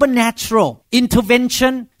supernatural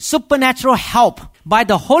intervention, supernatural help by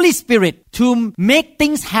the Holy Spirit to make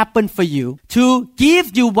things happen for you, to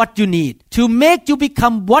give you what you need, to make you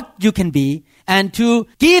become what you can be, and to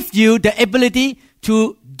give you the ability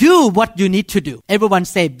to do what you need to do. Everyone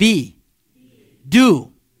say be.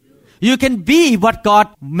 Do. You can be what God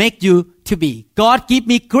make you to be. God give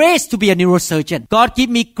me grace to be a neurosurgeon. God give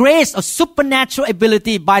me grace, a supernatural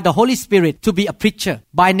ability by the Holy Spirit to be a preacher.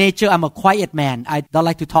 By nature, I'm a quiet man. I don't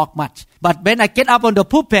like to talk much. But when I get up on the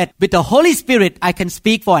pulpit with the Holy Spirit, I can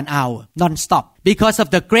speak for an hour, non-stop. Because of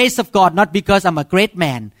the grace of God, not because I'm a great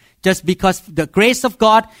man. Just because the grace of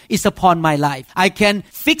God is upon my life. I can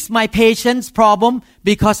fix my patient's problem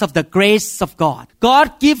because of the grace of God.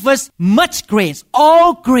 God gives us much grace,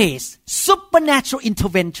 all grace, supernatural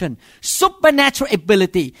intervention, supernatural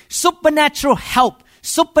ability, supernatural help,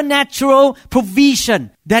 supernatural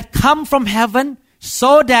provision that come from heaven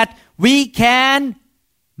so that we can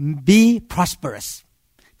be prosperous.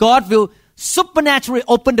 God will supernaturally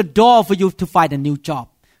open the door for you to find a new job.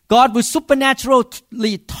 God will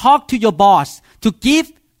supernaturally talk to your boss to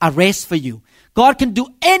give a raise for you. God can do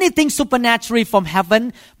anything supernaturally from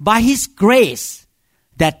heaven by His grace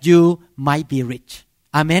that you might be rich.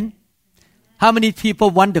 Amen. How many people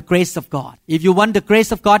want the grace of God? If you want the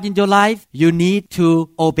grace of God in your life, you need to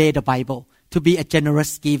obey the Bible, to be a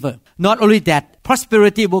generous giver. Not only that,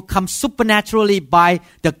 prosperity will come supernaturally by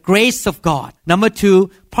the grace of God. Number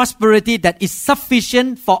 2, prosperity that is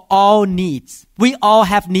sufficient for all needs. We all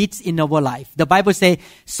have needs in our life. The Bible says,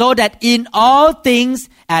 so that in all things,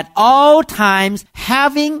 at all times,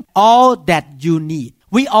 having all that you need.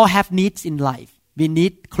 We all have needs in life. We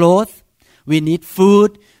need clothes, we need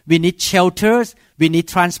food, we need shelters, we need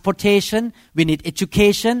transportation, we need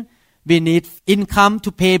education, we need income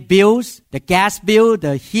to pay bills, the gas bill,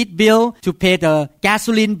 the heat bill, to pay the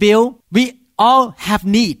gasoline bill. We all have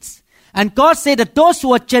needs. And God said that those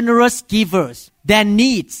who are generous givers, their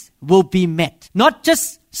needs will be met. Not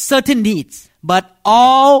just certain needs, but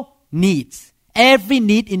all needs. Every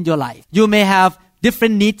need in your life. You may have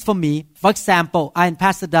different needs for me. For example, I and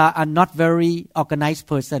Pastor Da are not very organized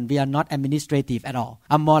person. We are not administrative at all.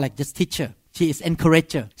 I'm more like just teacher. She is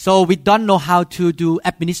encourager. So we don't know how to do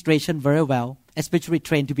administration very well, especially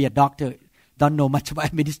trained to be a doctor. Don't know much about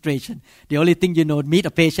administration. The only thing you know, meet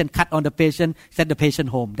a patient, cut on the patient, send the patient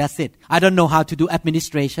home. That's it. I don't know how to do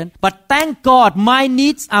administration. But thank God, my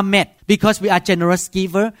needs are met because we are generous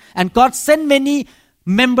giver. And God sent many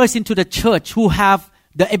members into the church who have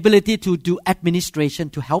the ability to do administration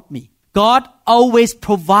to help me. God always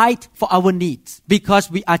provides for our needs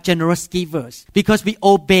because we are generous givers, because we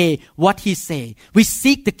obey what He says. We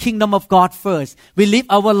seek the kingdom of God first. We live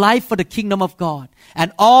our life for the kingdom of God.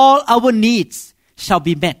 And all our needs shall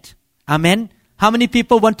be met. Amen. How many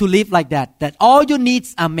people want to live like that? That all your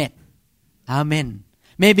needs are met. Amen.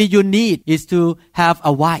 Maybe your need is to have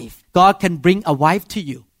a wife. God can bring a wife to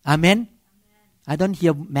you. Amen. I don't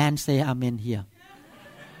hear man say amen here.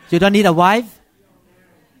 You don't need a wife?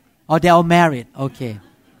 Or they are married. Okay.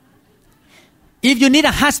 If you need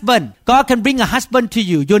a husband, God can bring a husband to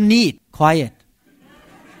you. Your need. Quiet.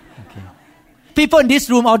 Okay. People in this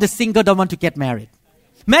room, all the single, don't want to get married.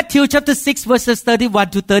 Matthew chapter 6 verses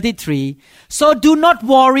 31 to 33. So do not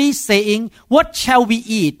worry, saying, what shall we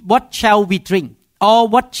eat? What shall we drink? Or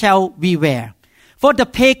what shall we wear? For the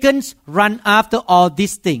pagans run after all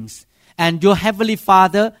these things. And your heavenly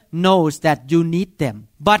Father knows that you need them.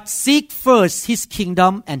 But seek first His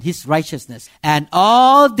kingdom and His righteousness. And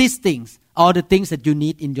all these things, all the things that you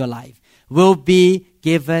need in your life, will be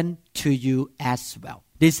given to you as well.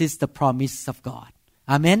 This is the promise of God.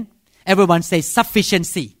 Amen. Everyone say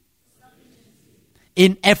sufficiency.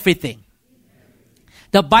 In everything.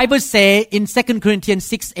 The Bible says in 2 Corinthians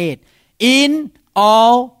 6:8, in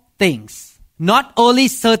all things, not only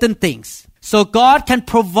certain things. So God can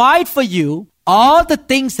provide for you all the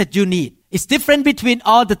things that you need. It's different between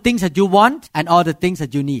all the things that you want and all the things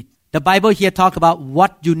that you need. The Bible here talks about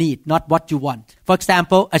what you need, not what you want. For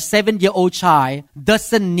example, a 7-year-old child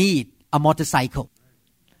doesn't need a motorcycle.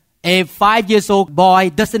 A 5-year-old boy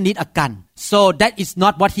doesn't need a gun. So that is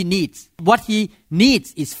not what he needs. What he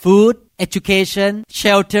needs is food, education,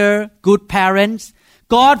 shelter, good parents.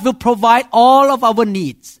 God will provide all of our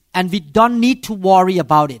needs and we don't need to worry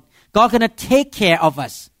about it. God's going to take care of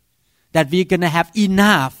us. That we're going to have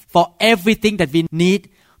enough for everything that we need.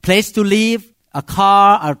 Place to live, a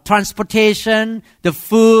car, a transportation, the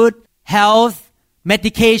food, health,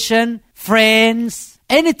 medication, friends.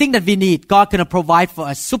 Anything that we need, God's going to provide for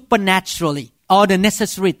us supernaturally. All the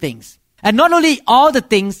necessary things. And not only all the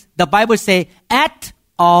things, the Bible say at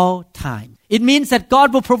all times. It means that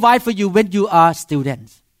God will provide for you when you are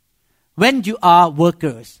students, when you are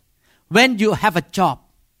workers, when you have a job,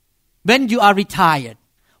 when you are retired,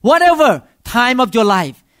 whatever time of your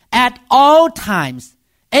life, at all times,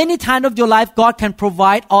 any time of your life, God can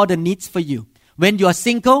provide all the needs for you. When you are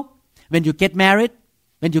single, when you get married,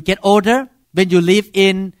 when you get older, when you live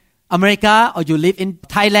in America or you live in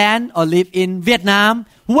Thailand or live in Vietnam,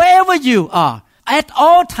 wherever you are, at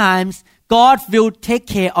all times, God will take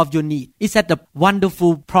care of your need. Is that the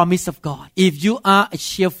wonderful promise of God? If you are a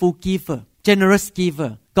cheerful giver, generous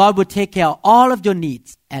giver, God will take care of all of your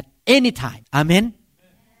needs at any time. Amen.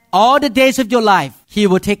 All the days of your life, He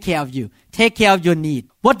will take care of you, take care of your need.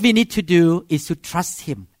 What we need to do is to trust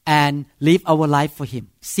Him and live our life for Him.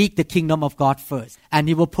 Seek the kingdom of God first, and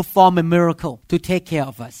He will perform a miracle to take care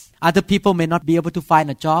of us. Other people may not be able to find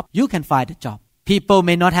a job. You can find a job. People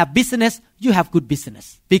may not have business. You have good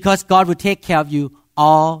business. Because God will take care of you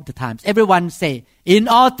all the times. Everyone say, in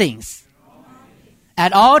all things,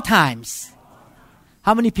 at all times.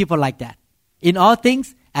 How many people like that? In all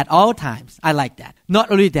things, at all times. I like that. Not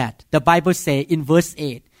only that, the Bible say in verse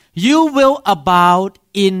 8, you will abound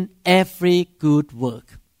in every good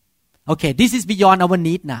work. Okay, this is beyond our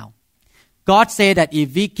need now. God said that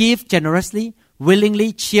if we give generously,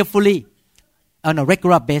 willingly, cheerfully, on a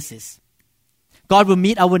regular basis, God will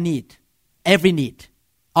meet our need, every need,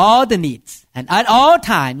 all the needs, and at all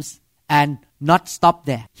times, and not stop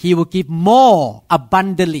there. He will give more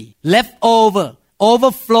abundantly, left over,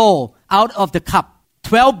 overflow out of the cup.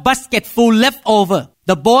 12 baskets full left over.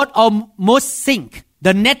 The boat almost sink.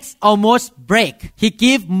 The nets almost break. He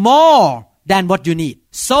give more than what you need,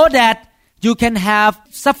 so that you can have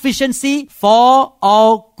sufficiency for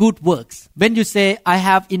all good works. When you say, I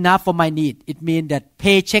have enough for my need, it means that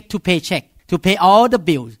paycheck to paycheck, to pay all the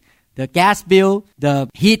bills, the gas bill, the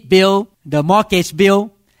heat bill, the mortgage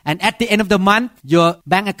bill, and at the end of the month, your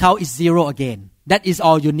bank account is zero again. That is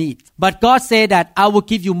all you need. But God said that I will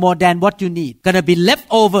give you more than what you need. Gonna be left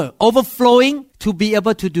over, overflowing to be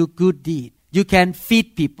able to do good deed. You can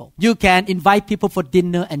feed people. You can invite people for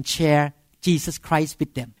dinner and share Jesus Christ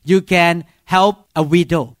with them. You can help a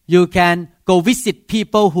widow. You can go visit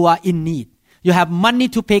people who are in need. You have money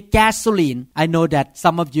to pay gasoline. I know that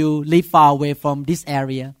some of you live far away from this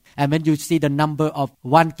area. And when you see the number of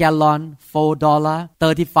 1 gallon, $4,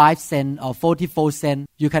 35 cents or 44 cents,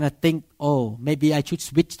 you kind of think, oh, maybe I should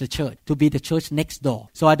switch the church to be the church next door.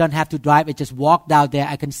 So I don't have to drive. I just walk down there.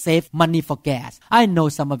 I can save money for gas. I know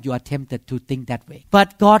some of you are tempted to think that way.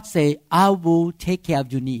 But God say, I will take care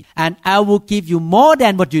of your need. And I will give you more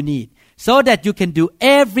than what you need, so that you can do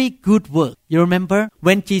every good work. You remember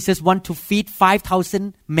when Jesus wanted to feed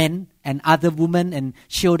 5,000 men and other women and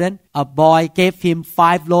children? A boy gave him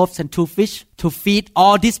 5 loaves and 2 fish to feed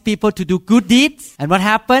all these people to do good deeds. And what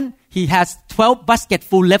happened? He has 12 baskets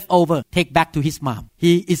full left over. Take back to his mom.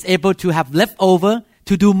 He is able to have leftover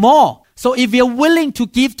to do more. So if we are willing to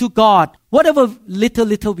give to God, whatever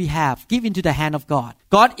little we have, give into the hand of God.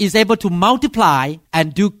 God is able to multiply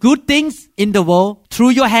and do good things in the world through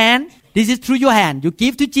your hand. This is through your hand. You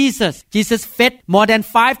give to Jesus. Jesus fed more than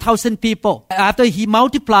 5,000 people. After He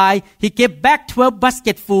multiplied, He gave back 12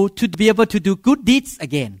 baskets full to be able to do good deeds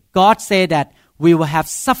again. God said that we will have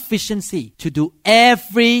sufficiency to do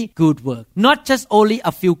every good work. Not just only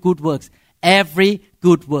a few good works, every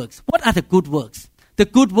good works. What are the good works? The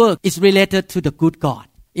good work is related to the good God.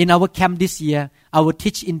 In our camp this year, I will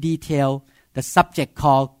teach in detail the subject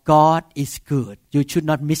called God is good. You should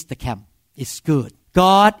not miss the camp. It's good.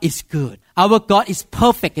 God is good. Our God is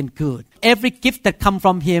perfect and good. Every gift that comes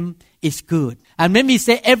from Him is good. And when we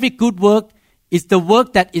say every good work, it's the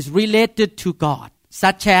work that is related to God,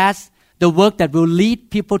 such as the work that will lead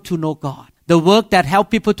people to know God, the work that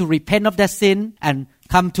help people to repent of their sin and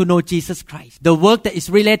come to know Jesus Christ, the work that is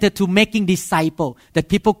related to making disciples, that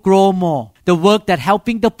people grow more, the work that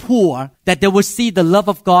helping the poor, that they will see the love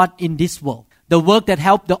of God in this world, the work that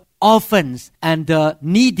help the orphans and the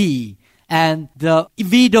needy, and the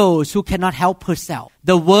widows who cannot help herself.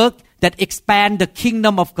 The work that expand the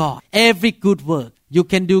kingdom of God. Every good work. You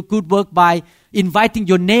can do good work by inviting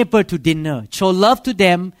your neighbor to dinner. Show love to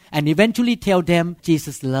them and eventually tell them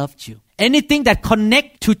Jesus loved you. Anything that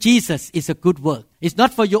connect to Jesus is a good work. It's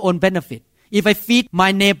not for your own benefit. If I feed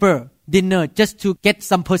my neighbor dinner just to get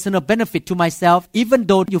some personal benefit to myself, even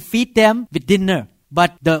though you feed them with dinner,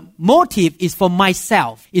 but the motive is for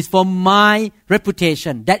myself, is for my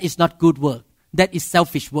reputation. That is not good work. That is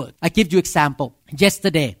selfish work. I give you example.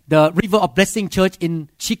 Yesterday, the River of Blessing Church in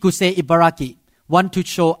Chikuse, Ibaraki, want to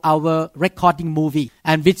show our recording movie.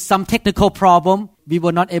 And with some technical problem, we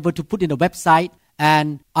were not able to put in the website,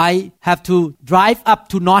 and I have to drive up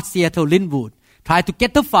to North Seattle, Linwood, try to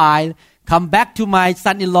get the file, come back to my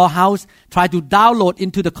son-in-law house, try to download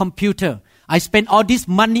into the computer. I spend all this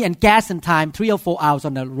money and gas and time, 3 or 4 hours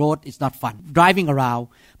on the road. It's not fun, driving around.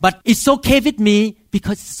 But it's okay with me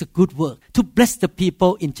because it's a good work to bless the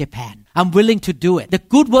people in Japan. I'm willing to do it. The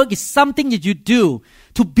good work is something that you do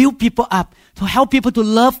to build people up, to help people to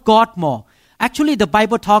love God more. Actually, the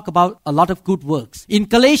Bible talks about a lot of good works. In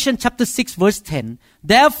Galatians chapter 6 verse 10,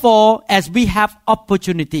 therefore, as we have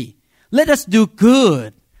opportunity, let us do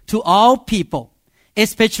good to all people,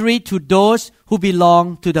 especially to those who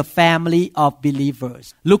belong to the family of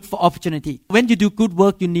believers. Look for opportunity. When you do good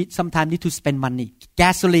work, you sometimes need to spend money.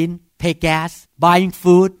 Gasoline, pay gas, buying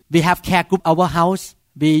food. We have care group our house.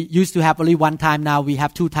 We used to have only one time. Now we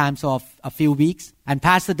have 2 times of a few weeks. And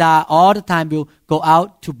Pastor Da all the time will go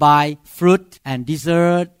out to buy fruit and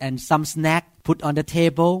dessert and some snack, put on the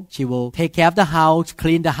table. She will take care of the house,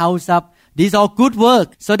 clean the house up. These are good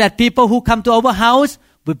work so that people who come to our house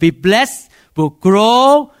will be blessed, will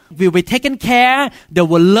grow, will be taken care. They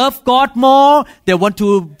will love God more. They want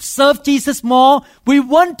to serve Jesus more. We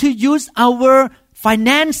want to use our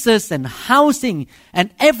finances and housing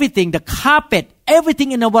and everything, the carpet,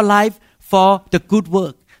 everything in our life for the good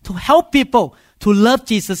work, to help people to love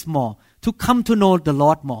Jesus more, to come to know the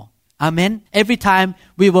Lord more. Amen. Every time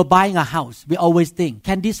we were buying a house, we always think,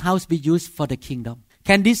 can this house be used for the kingdom?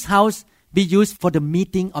 Can this house be used for the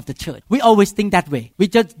meeting of the church? We always think that way. We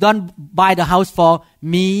just don't buy the house for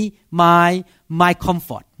me, my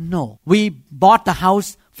comfort. No, we bought the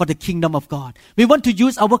house for the kingdom of God. We want to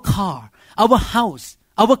use our car, our house,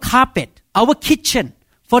 our carpet, our kitchen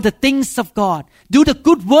for the things of God. Do the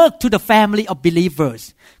good work to the family of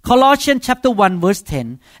believers. Colossians chapter 1 verse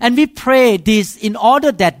 10. And we pray this in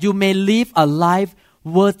order that you may live a life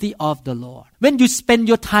worthy of the Lord. When you spend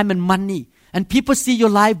your time and money and people see your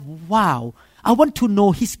life, wow, I want to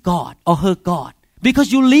know his God or her God.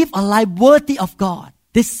 Because you live a life worthy of God.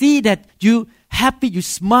 They see that you happy, you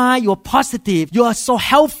smile, you are positive, you are so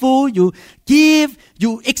helpful, you give,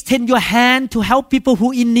 you extend your hand to help people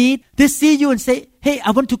who in need. They see you and say, hey,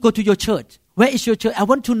 I want to go to your church. Where is your church? I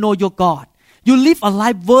want to know your God. You live a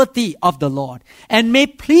life worthy of the Lord and may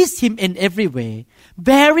please him in every way,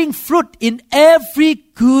 bearing fruit in every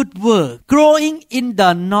good work, growing in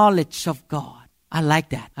the knowledge of God. I like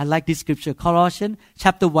that. I like this scripture. Colossians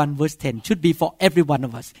chapter 1 verse 10 should be for every one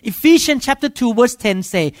of us. Ephesians chapter 2 verse 10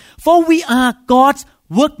 say, for we are God's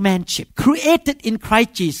workmanship, created in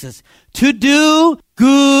Christ Jesus to do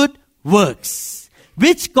good works,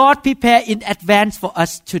 which God prepared in advance for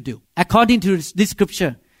us to do. According to this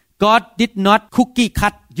scripture, God did not cookie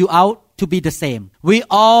cut you out to be the same. We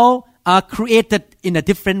all are created in a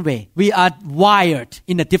different way. We are wired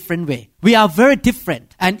in a different way. We are very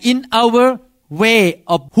different. And in our way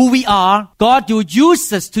of who we are, God will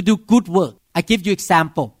use us to do good work. I give you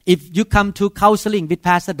example. If you come to counseling with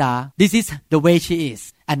Pastor Da, this is the way she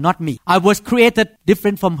is and not me. I was created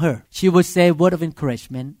different from her. She would say word of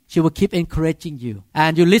encouragement. She would keep encouraging you.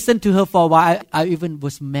 And you listen to her for a while. I even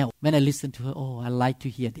was melt when I listened to her. Oh, I like to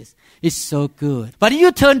hear this. It's so good. But if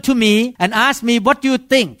you turn to me and ask me what do you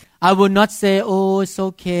think, I will not say, oh, it's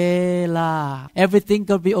okay lah. Everything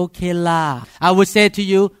will be okay lah. I would say to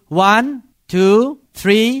you, 1, 2,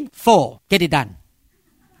 3, 4. Get it done.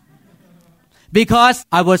 Because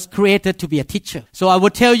I was created to be a teacher. So I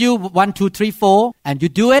would tell you 1, 2, 3, 4 and you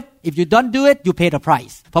do it. If you don't do it, you pay the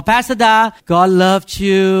price. For Pastor Da, God loved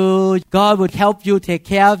you. God would help you, take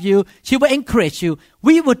care of you. She would encourage you.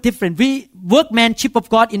 We were different. Workmanship of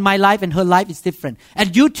God in my life and her life is different.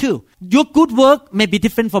 And you too. Your good work may be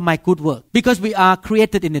different from my good work. Because we are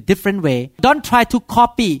created in a different way. Don't try to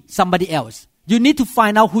copy somebody else. You need to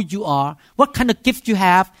find out who you are, what kind of gift you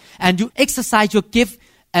have, and you exercise your gift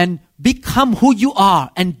and become who you are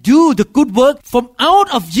and do the good work from out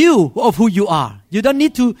of you of who you are. You don't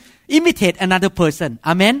need to imitate another person.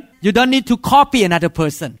 Amen. You don't need to copy another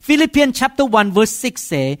person. Philippians chapter 1 verse 6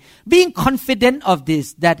 say, being confident of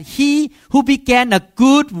this, that he who began a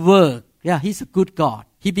good work, he's a good God.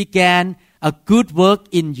 He began a good work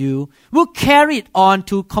in you, will carry it on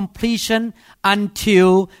to completion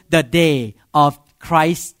until the day of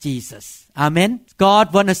Christ Jesus. Amen.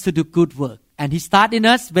 God wants us to do good work. And he starts in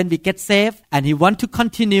us when we get saved. And he wants to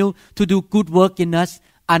continue to do good work in us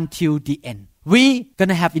until the end. We're going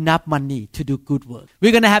to have enough money to do good work.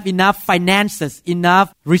 We're going to have enough finances,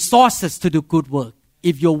 enough resources to do good work.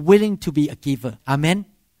 If you're willing to be a giver. Amen.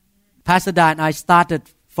 Pastor Da and I started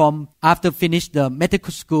from after finished the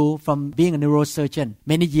medical school from being a neurosurgeon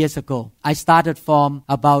many years ago. I started from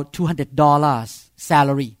about $200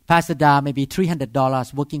 salary. Pastor Da maybe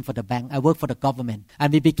 $300 working for the bank. I work for the government.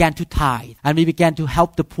 And we began to tithe. And we began to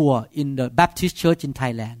help the poor in the Baptist church in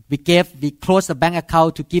Thailand. We closed a bank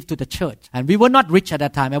account to give to the church. And we were not rich at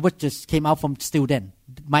that time. I was just came out from student.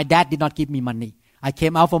 My dad did not give me money. I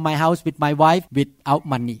came out from my house with my wife without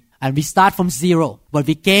money. And we start from zero. But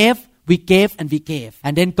we gave.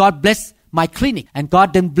 And then God blessed my clinic. And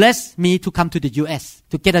God then blessed me to come to the U.S.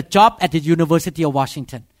 to get a job at the University of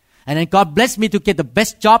Washington. And then God blessed me to get the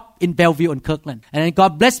best job in Bellevue and Kirkland. And then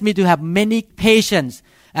God blessed me to have many patients.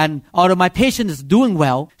 And all of my patients is doing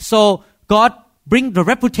well. So God bring the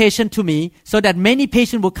reputation to me so that many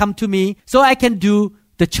patients will come to me so I can do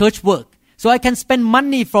the church work. So I can spend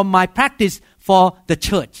money from my practice for the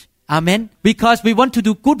church. Amen. Because we want to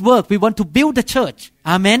do good work. We want to build the church.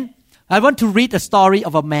 Amen. I want to read a story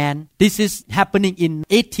of a man. This is happening in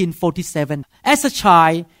 1847. As a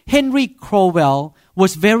child, Henry Crowell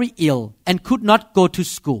was very ill and could not go to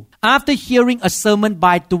school. After hearing a sermon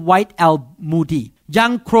by Dwight L. Moody,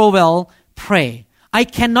 young Crowell prayed, I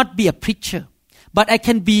cannot be a preacher, but I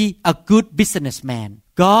can be a good businessman.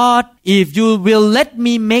 God, if you will let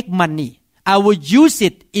me make money, I will use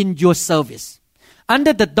it in your service.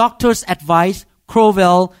 Under the doctor's advice,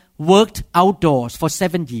 Crowell worked outdoors for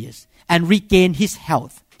 7 years and regained his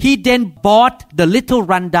health. He then bought the little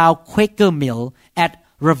rundown Quaker mill at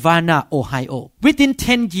Ravenna, Ohio. Within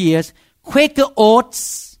 10 years, Quaker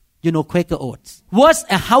Oats, Quaker Oats, was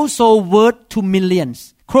a household word to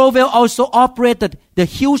millions. Crowell also operated the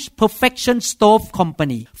huge Perfection Stove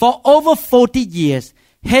Company. For over 40 years,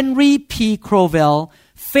 Henry P. Crowell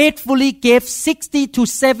faithfully gave 60 to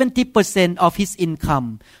 70% of his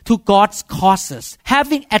income to God's causes,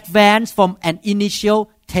 having advanced from an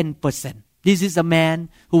initial 10%. This is a man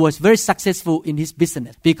who was very successful in his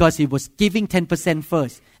business because he was giving 10%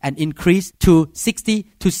 first and increased to 60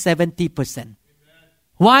 to 70%.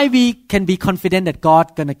 Why we can be confident that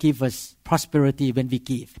God gonna give us prosperity when we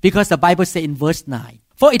give? Because the Bible says in verse 9,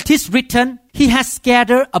 for it is written, He has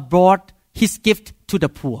scattered abroad His gift to the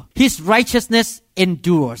poor. His righteousness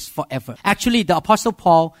endures forever. Actually, the Apostle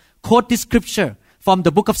Paul quote this scripture from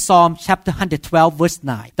the book of Psalm chapter 112 verse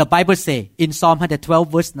 9. The Bible says in Psalm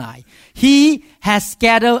 112 verse 9, He has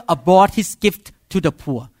scattered abroad His gift to the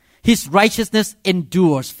poor. His righteousness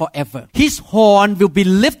endures forever. His horn will be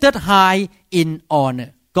lifted high in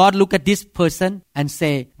honor. God look at this person and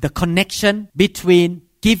say the connection between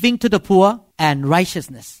giving to the poor and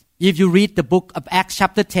righteousness. If you read the book of Acts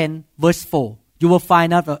chapter 10 verse 4, you will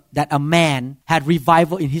find out that a man had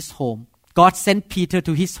revival in his home. God sent Peter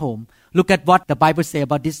to his home. Look at what the Bible says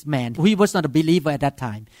about this man. He was not a believer at that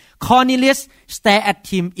time. Cornelius stared at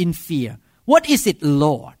him in fear. What is it,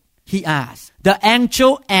 Lord? He asked. The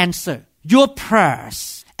angel answered, your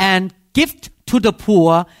prayers and gift to the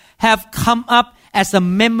poor have come up as a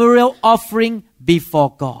memorial offering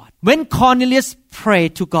before God. When Cornelius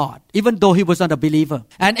prayed to God, even though he was not a believer,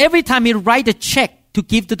 and every time he write a check to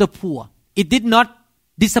give to the poor, it did not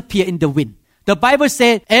disappear in the wind. The Bible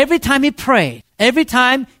said every time he prayed, every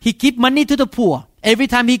time he gave money to the poor, every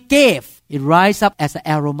time he gave, it rise up as an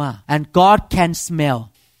aroma. And God can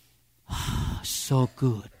smell. So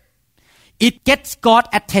good. It gets God's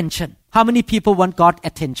attention. How many people want God's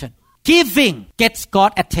attention? Giving gets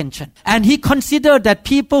God's attention. And He considered that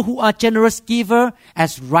people who are generous giver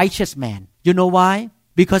as righteous men. You know why?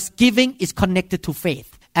 Because giving is connected to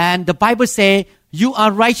faith. And the Bible says you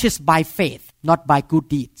are righteous by faith, not by good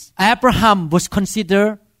deeds. Abraham was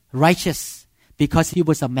considered righteous because he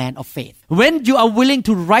was a man of faith. When you are willing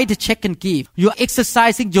to write a check and give, you are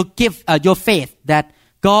exercising your faith that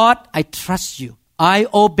God, I trust you. I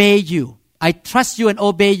obey you. I trust you and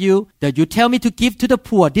obey you that you tell me to give to the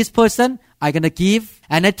poor. This person, I'm going to give.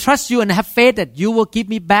 And I trust you and have faith that you will give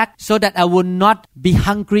me back so that I will not be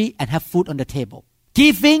hungry and have food on the table.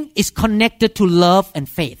 Giving is connected to love and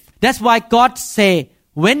faith. That's why God say,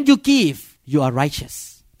 when you give, you are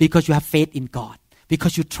righteous because you have faith in God,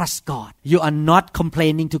 because you trust God. You are not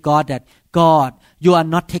complaining to God that, God, you are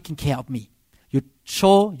not taking care of me. You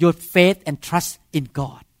show your faith and trust in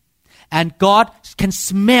God. And God can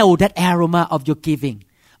smell that aroma of your giving,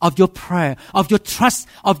 of your prayer, of your trust,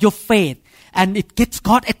 of your faith. And it gets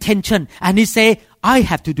God's attention. And He say, I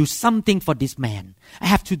have to do something for this man. I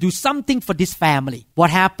have to do something for this family. What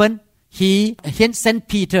happened? He sent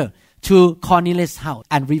Peter to Cornelius' house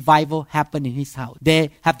and revival happened in his house. They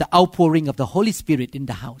have the outpouring of the Holy Spirit in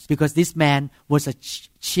the house because this man was a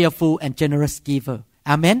cheerful and generous giver.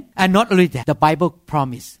 Amen. And not only that, the Bible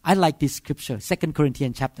promise. I like this scripture, 2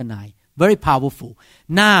 Corinthians chapter 9, Very powerful.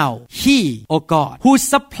 Now, He, O God, who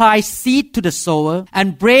supplies seed to the sower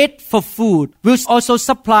and bread for food, will also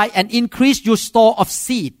supply and increase your store of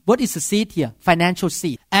seed. What is the seed here? Financial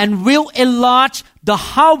seed. And will enlarge the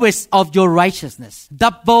harvest of your righteousness.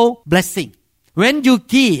 Double blessing. When you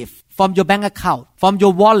give from your bank account, from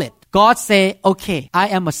your wallet, God say, okay, I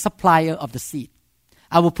am a supplier of the seed.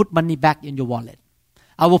 I will put money back in your wallet.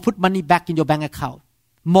 I will put money back in your bank account.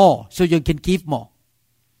 More, so you can give more.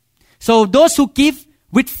 So those who give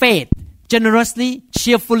with faith, generously,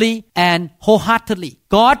 cheerfully, and wholeheartedly.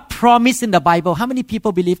 God promised in the Bible. How many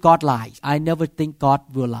people believe God lies? I never think God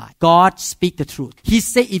will lie. God speak the truth. He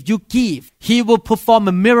said if you give, He will perform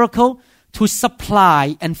a miracle to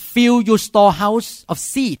supply and fill your storehouse of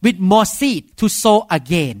seed with more seed to sow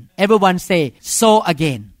again. Everyone say, sow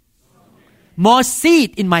again. More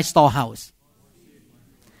seed in my storehouse.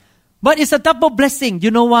 But it's a double blessing. You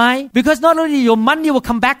know why? Because not only your money will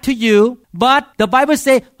come back to you, but the Bible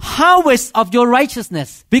says, harvest of your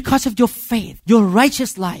righteousness. Because of your faith, your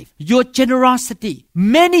righteous life, your generosity,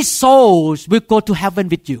 many souls will go to heaven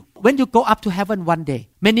with you. When you go up to heaven one day,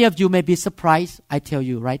 many of you may be surprised, I tell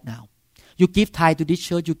you right now. You give tithe to this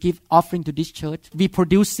church, you give offering to this church. We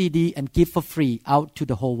produce CD and give for free out to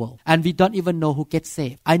the whole world. And we don't even know who gets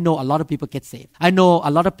saved. I know a lot of people get saved. I know a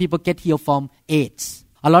lot of people get healed from AIDS.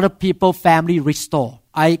 A lot of people, family restore.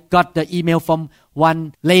 I got the email from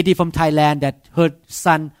one lady from Thailand that her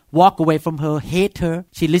son walked away from her, hate her.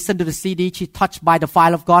 She listened to the CD. She touched by the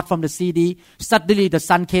fire of God from the CD. Suddenly the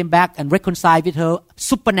son came back and reconciled with her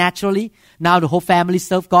supernaturally. Now the whole family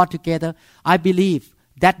serve God together. I believe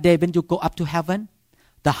that day when you go up to heaven,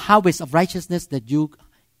 the harvest of righteousness that you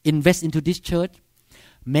invest into this church,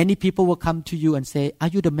 many people will come to you and say, are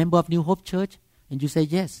you the member of New Hope Church? And you say,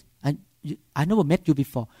 yes. And I never met you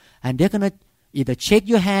before. And they're going to either shake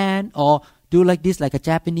your hand or do like this, like a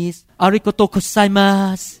Japanese, arigato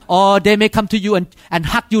gozaimasu. Or they may come to you and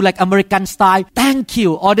hug you like American style, thank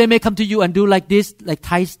you. Or they may come to you and do like this, like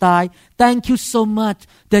Thai style, thank you so much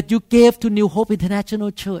that you gave to New Hope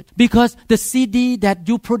International Church. Because the CD that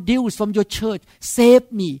you produced from your church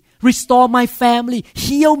saved me, restore my family,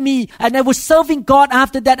 heal me. And I was serving God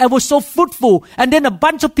after that. I was so fruitful. And then a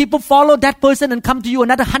bunch of people follow that person and come to you.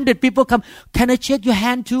 Another 100 people come. Can I shake your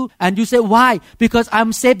hand too? And you say, why? Because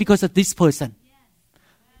I'm saved because of this person.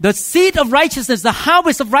 The seed of righteousness, the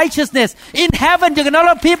harvest of righteousness. In heaven, a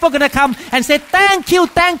lot of people are going to come and say, thank you,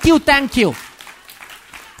 thank you, thank you.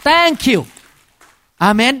 Thank you.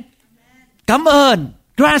 Amen. Cảm ơn.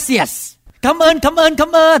 Gracias. Cảm ơn, cảm ơn,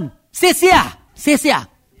 cảm ơn. 谢谢. 谢谢.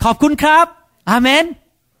 ขอบคุณครับ Amen.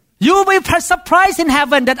 You will be surprised in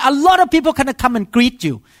heaven that a lot of people can come and greet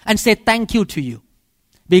you and say thank you to you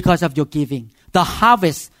because of your giving. The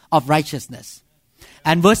harvest of righteousness.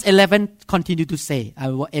 And verse 11 continue to say, I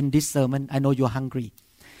will end this sermon. I know you're hungry.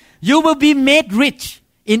 You will be made rich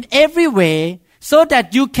in every way so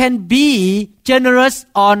that you can be generous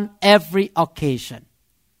on every occasion.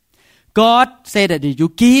 God said that you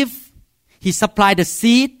give, He supplied the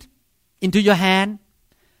seed into your hand.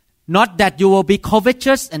 Not that you will be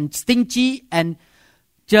covetous and stingy and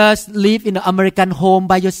just live in an American home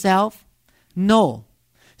by yourself. No.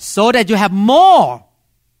 So that you have more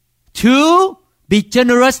to be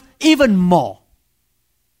generous even more.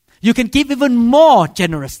 You can give even more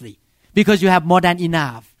generously because you have more than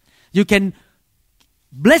enough. You can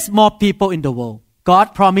bless more people in the world.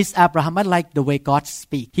 God promised Abraham, I like the way God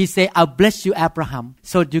speaks. He said, I'll bless you, Abraham,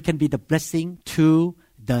 so you can be the blessing to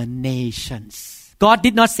the nations. God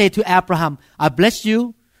did not say to Abraham, I'll bless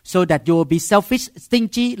you so that you will be selfish,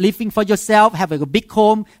 stingy, living for yourself, have a big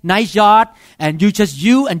home, nice yard, and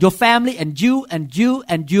you and your family and you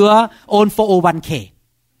and your own 401k.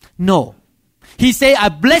 No. He said, I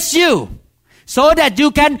bless you so that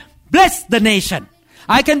you can bless the nation.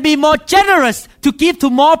 I can be more generous to give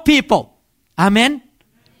to more people. Amen.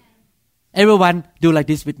 Everyone do like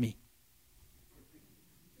this with me.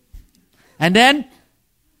 And then,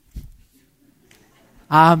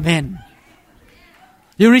 Amen.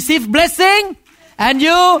 You receive blessing and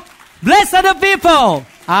you bless other people.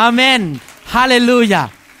 Amen.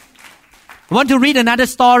 Hallelujah. I want to read another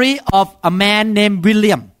story of a man named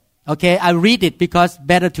William. Okay, I read it because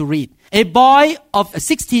better to read. A boy of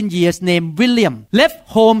 16 years named William left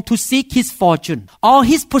home to seek his fortune. All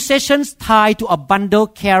his possessions tied to a bundle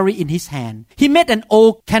carried in his hand. He met an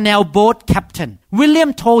old canal boat captain.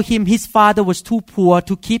 William told him his father was too poor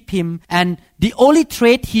to keep him and the only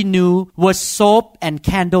trade he knew was soap and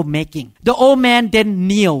candle making. The old man then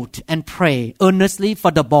knelt and prayed earnestly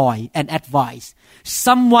for the boy and advised,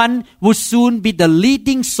 someone will soon be the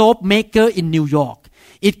leading soap maker in New York.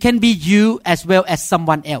 It can be you as well as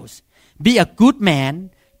someone else. Be a good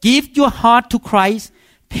man. Give your heart to Christ.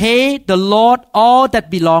 Pay the Lord all that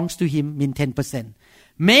belongs to Him, mean 10%.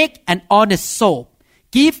 Make an honest soap.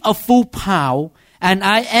 Give a full pound, and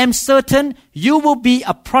I am certain you will be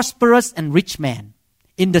a prosperous and rich man.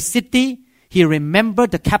 In the city, he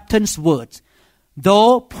remembered the captain's words.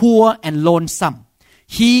 Though poor and lonesome,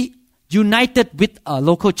 he united with a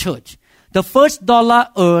local church. The first dollar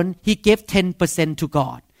earned, he gave 10% to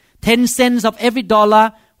God. 10 cents of every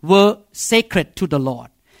dollar were sacred to the Lord.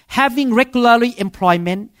 Having regularly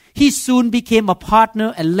employment, he soon became a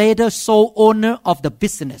partner and later sole owner of the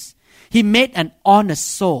business. He made an honest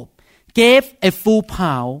soap, gave a full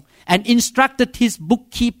pound, and instructed his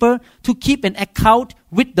bookkeeper to keep an account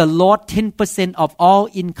with the Lord 10% of all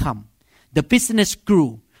income. The business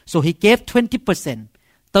grew, so he gave 20%,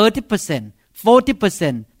 30%,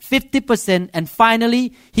 40%, 50%, and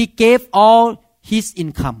finally he gave all his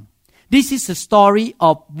income. This is the story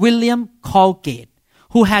of William Colgate,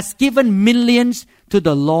 who has given millions to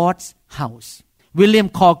the Lord's house. William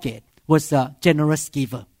Colgate was a generous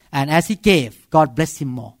giver. And as he gave, God blessed him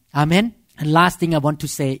more. Amen. And last thing I want to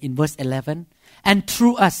say in verse 11. And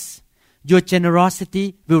through us, your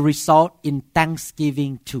generosity will result in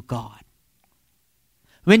thanksgiving to God.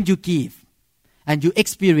 When you give and you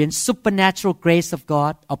experience supernatural grace of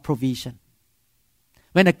God or provision.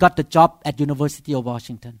 When I got the job at University of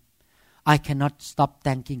Washington, I cannot stop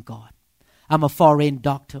thanking God. I'm a foreign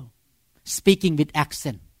doctor, speaking with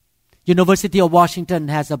accent. University of Washington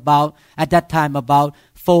has at that time,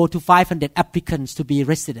 400 to 500 applicants to be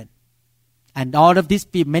resident. And all of these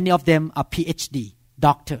people, many of them are PhD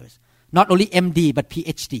doctors. Not only MD, but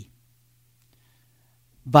PhD.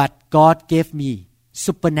 But God gave me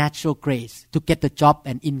supernatural grace to get the job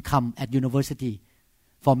and income at university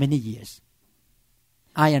for many years.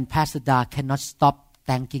 I and Pastor Da cannot stop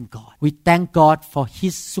thanking God. We thank God for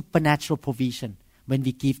His supernatural provision when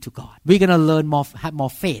we give to God. We're going to learn more, have more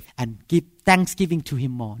faith and give thanksgiving to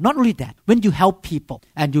Him more. Not only that, when you help people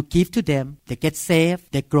and you give to them, they get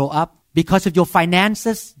saved, they grow up. Because of your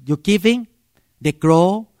finances, your giving, they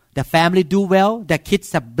grow, their family do well, their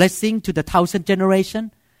kids have blessing to the 1,000th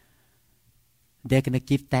generation. They're going to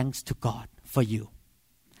give thanks to God for you.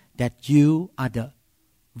 That you are the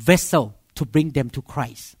vessel to bring them to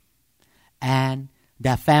Christ. And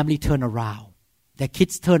their family turn around. Their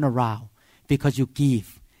kids turn around because you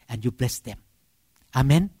give and you bless them.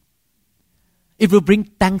 Amen. It will bring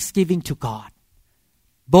thanksgiving to God.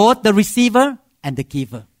 Both the receiver and the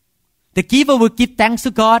giver. The giver will give thanks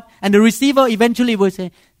to God and the receiver eventually will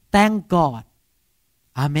say, thank God.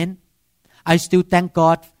 Amen. I still thank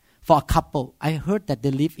God for a couple. I heard that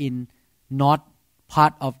they live in north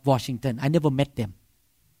part of Washington. I never met them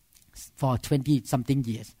for 20-something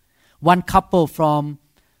years. One couple from,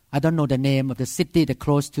 I don't know the name of the city that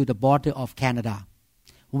close to the border of Canada,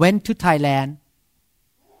 went to Thailand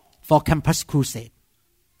for Campus Crusade.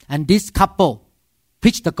 And this couple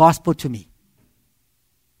preached the gospel to me.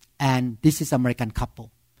 And this is American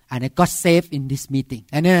couple. And I got saved in this meeting.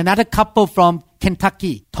 And then another couple from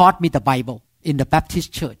Kentucky taught me the Bible in the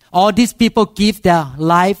Baptist church. All these people give their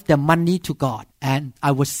life, their money to God. And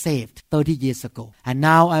I was saved 30 years ago. And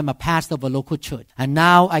now I'm a pastor of a local church. And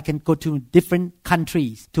now I can go to different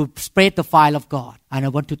countries to spread the fire of God. And I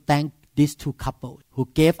want to thank these two couples who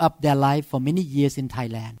gave up their life for many years in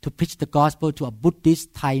Thailand to preach the gospel to a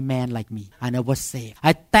Buddhist Thai man like me. And I was saved.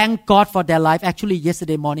 I thank God for their life. Actually,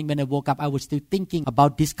 yesterday morning when I woke up, I was still thinking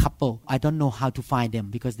about this couple. I don't know how to find them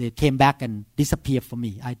because they came back and disappeared for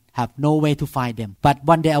me. I have no way to find them. But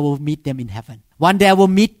one day I will meet them in heaven. One day I will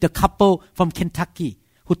meet the couple from Kentucky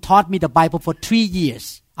who taught me the Bible for 3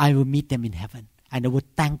 years. I will meet them in heaven and I will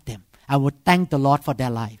thank them. I would thank the Lord for their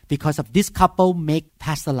life. Because of this couple, make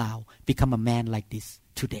Pastor Lau become a man like this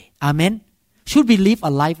today. Amen. Should we live a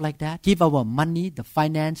life like that? Give our money, the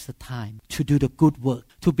finance, the time to do the good work,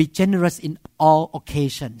 to be generous in all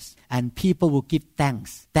occasions. And people will give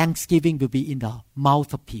thanks. Thanksgiving will be in the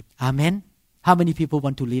mouth of people. Amen. How many people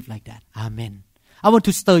want to live like that? Amen. I want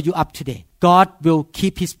to stir you up today. God will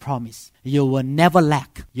keep His promise. You will never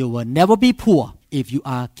lack. You will never be poor if you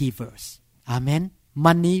are givers. Amen.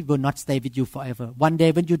 Money will not stay with you forever. One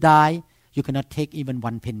day when you die, you cannot take even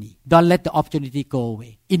 1 penny. Don't let the opportunity go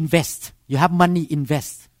away. Invest. You have money,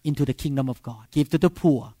 invest into the kingdom of God. Give to the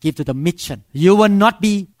poor. Give to the mission. You will not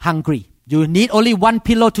be hungry. You need only 1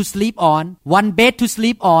 pillow to sleep on, 1 bed to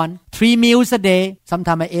sleep on, 3 meals a day.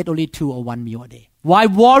 Sometimes I ate only 2 or 1 meal a day. Why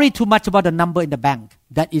worry too much about the number in the bank?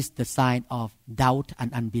 That is the sign of doubt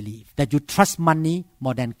and unbelief. That you trust money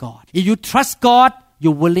more than God. If you trust God,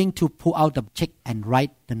 you're willing to pull out the check and write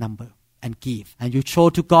the number. and give. And you show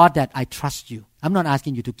to God that I trust you. I'm not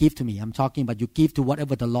asking you to give to me. I'm talking about you give to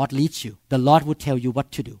whatever the Lord leads you. The Lord will tell you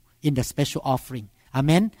what to do in the special offering.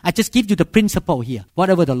 Amen. I just give you the principle here.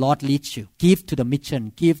 Whatever the Lord leads you. Give to the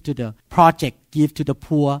mission. Give to the project. Give to the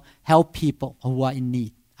poor. Help people who are in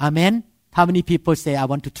need. Amen. How many people say, I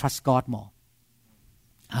want to trust God more?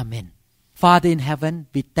 Amen. Father in heaven,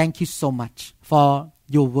 we thank you so much for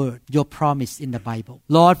your word, your promise in the Bible.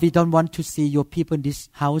 Lord, we don't want to see your people in this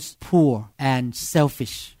house poor and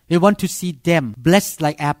selfish. We want to see them blessed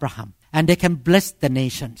like Abraham, and they can bless the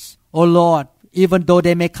nations. Oh Lord, even though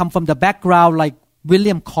they may come from the background like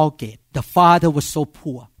William Colgate, the father was so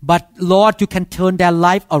poor. But Lord, you can turn their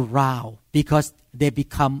life around because they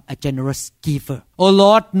become a generous giver. Oh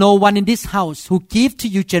Lord, no one in this house who gives to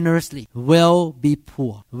you generously will be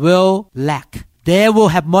poor, will lack. They will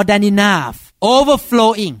have more than enough,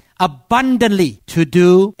 overflowing abundantly to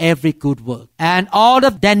do every good work. And all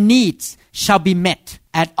of their needs shall be met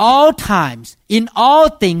at all times, in all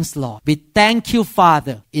things, Lord. We thank you,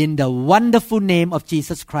 Father. In the wonderful name of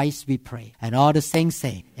Jesus Christ, we pray. And all the saints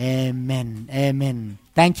say, Amen. Amen.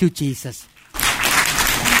 Thank you, Jesus.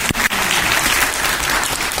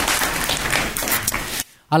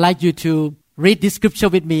 I'd like you to read this scripture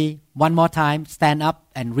with me one more time. Stand up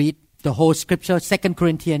and read the whole scripture, 2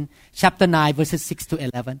 Corinthians chapter 9, verses 6 to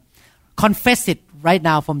 11. Confess it right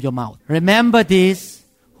now from your mouth. Remember this,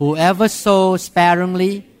 whoever sows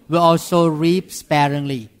sparingly will also reap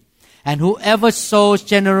sparingly. And whoever sows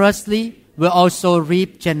generously will also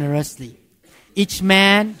reap generously. Each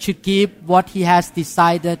man should give what he has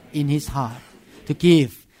decided in his heart to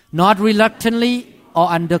give, not reluctantly or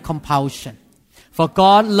under compulsion. For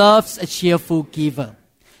God loves a cheerful giver.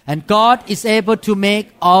 And God is able to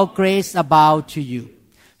make all grace abound to you,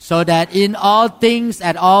 so that in all things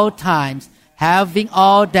at all times, having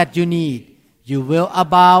all that you need, you will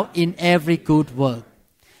abound in every good work.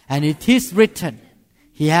 And it is written,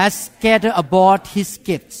 He has scattered abroad His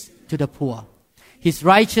gifts to the poor. His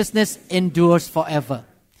righteousness endures forever.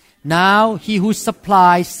 Now He who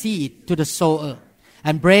supplies seed to the sower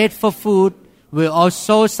and bread for food will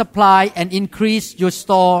also supply and increase your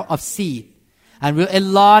store of seed, and will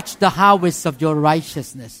enlarge the harvest of your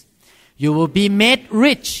righteousness. You will be made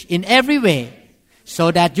rich in every way, so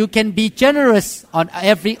that you can be generous on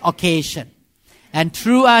every occasion. And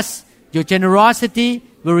through us, your generosity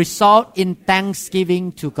will result in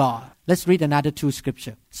thanksgiving to God. Let's read another two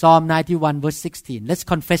scripture. Psalm 91 verse 16. Let's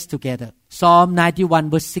confess together. Psalm 91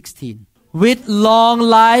 verse 16. With long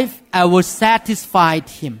life I will satisfy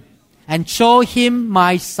him and show him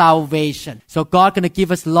my salvation. So God going to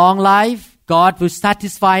give us long life. God will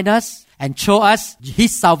satisfy us and show us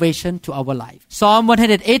His salvation to our life. Psalm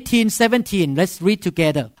 118:17. Let's read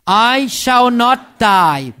together. I shall not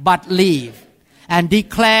die but live and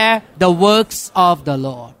declare the works of the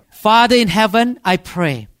Lord. Father in heaven, I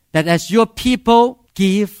pray that as your people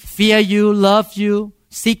give, fear you, love you,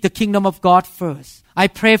 seek the kingdom of God first, I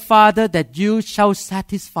pray, Father, that you shall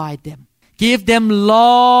satisfy them. Give them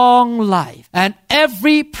long life, and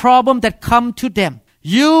every problem that come to them,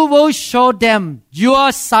 you will show them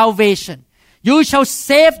your salvation. You shall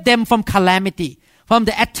save them from calamity, from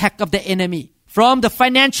the attack of the enemy, from the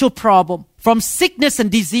financial problem, from sickness and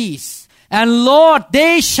disease. And Lord,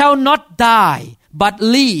 they shall not die, but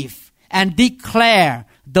live and declare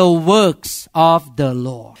the works of the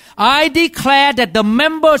Lord. I declare that the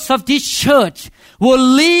members of this church will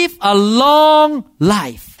live a long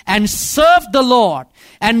life and serve the Lord,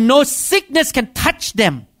 and no sickness can touch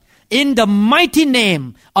them. In the mighty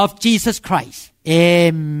name of Jesus Christ.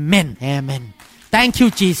 Amen. Amen. Thank you,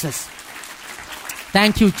 Jesus.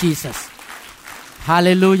 Thank you, Jesus.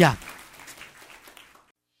 Hallelujah.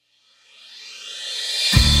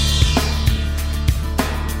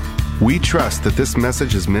 We trust that this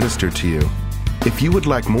message is ministered to you. If you would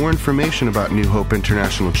like more information about New Hope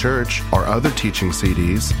International Church or other teaching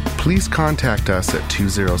CDs, please contact us at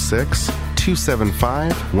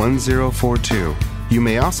 206-275-1042. You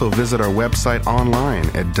may also visit our website online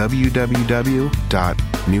at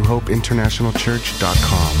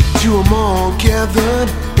www.newhopeinternationalchurch.com. To 'em all gathered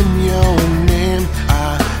in your name,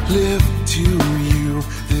 I live to you.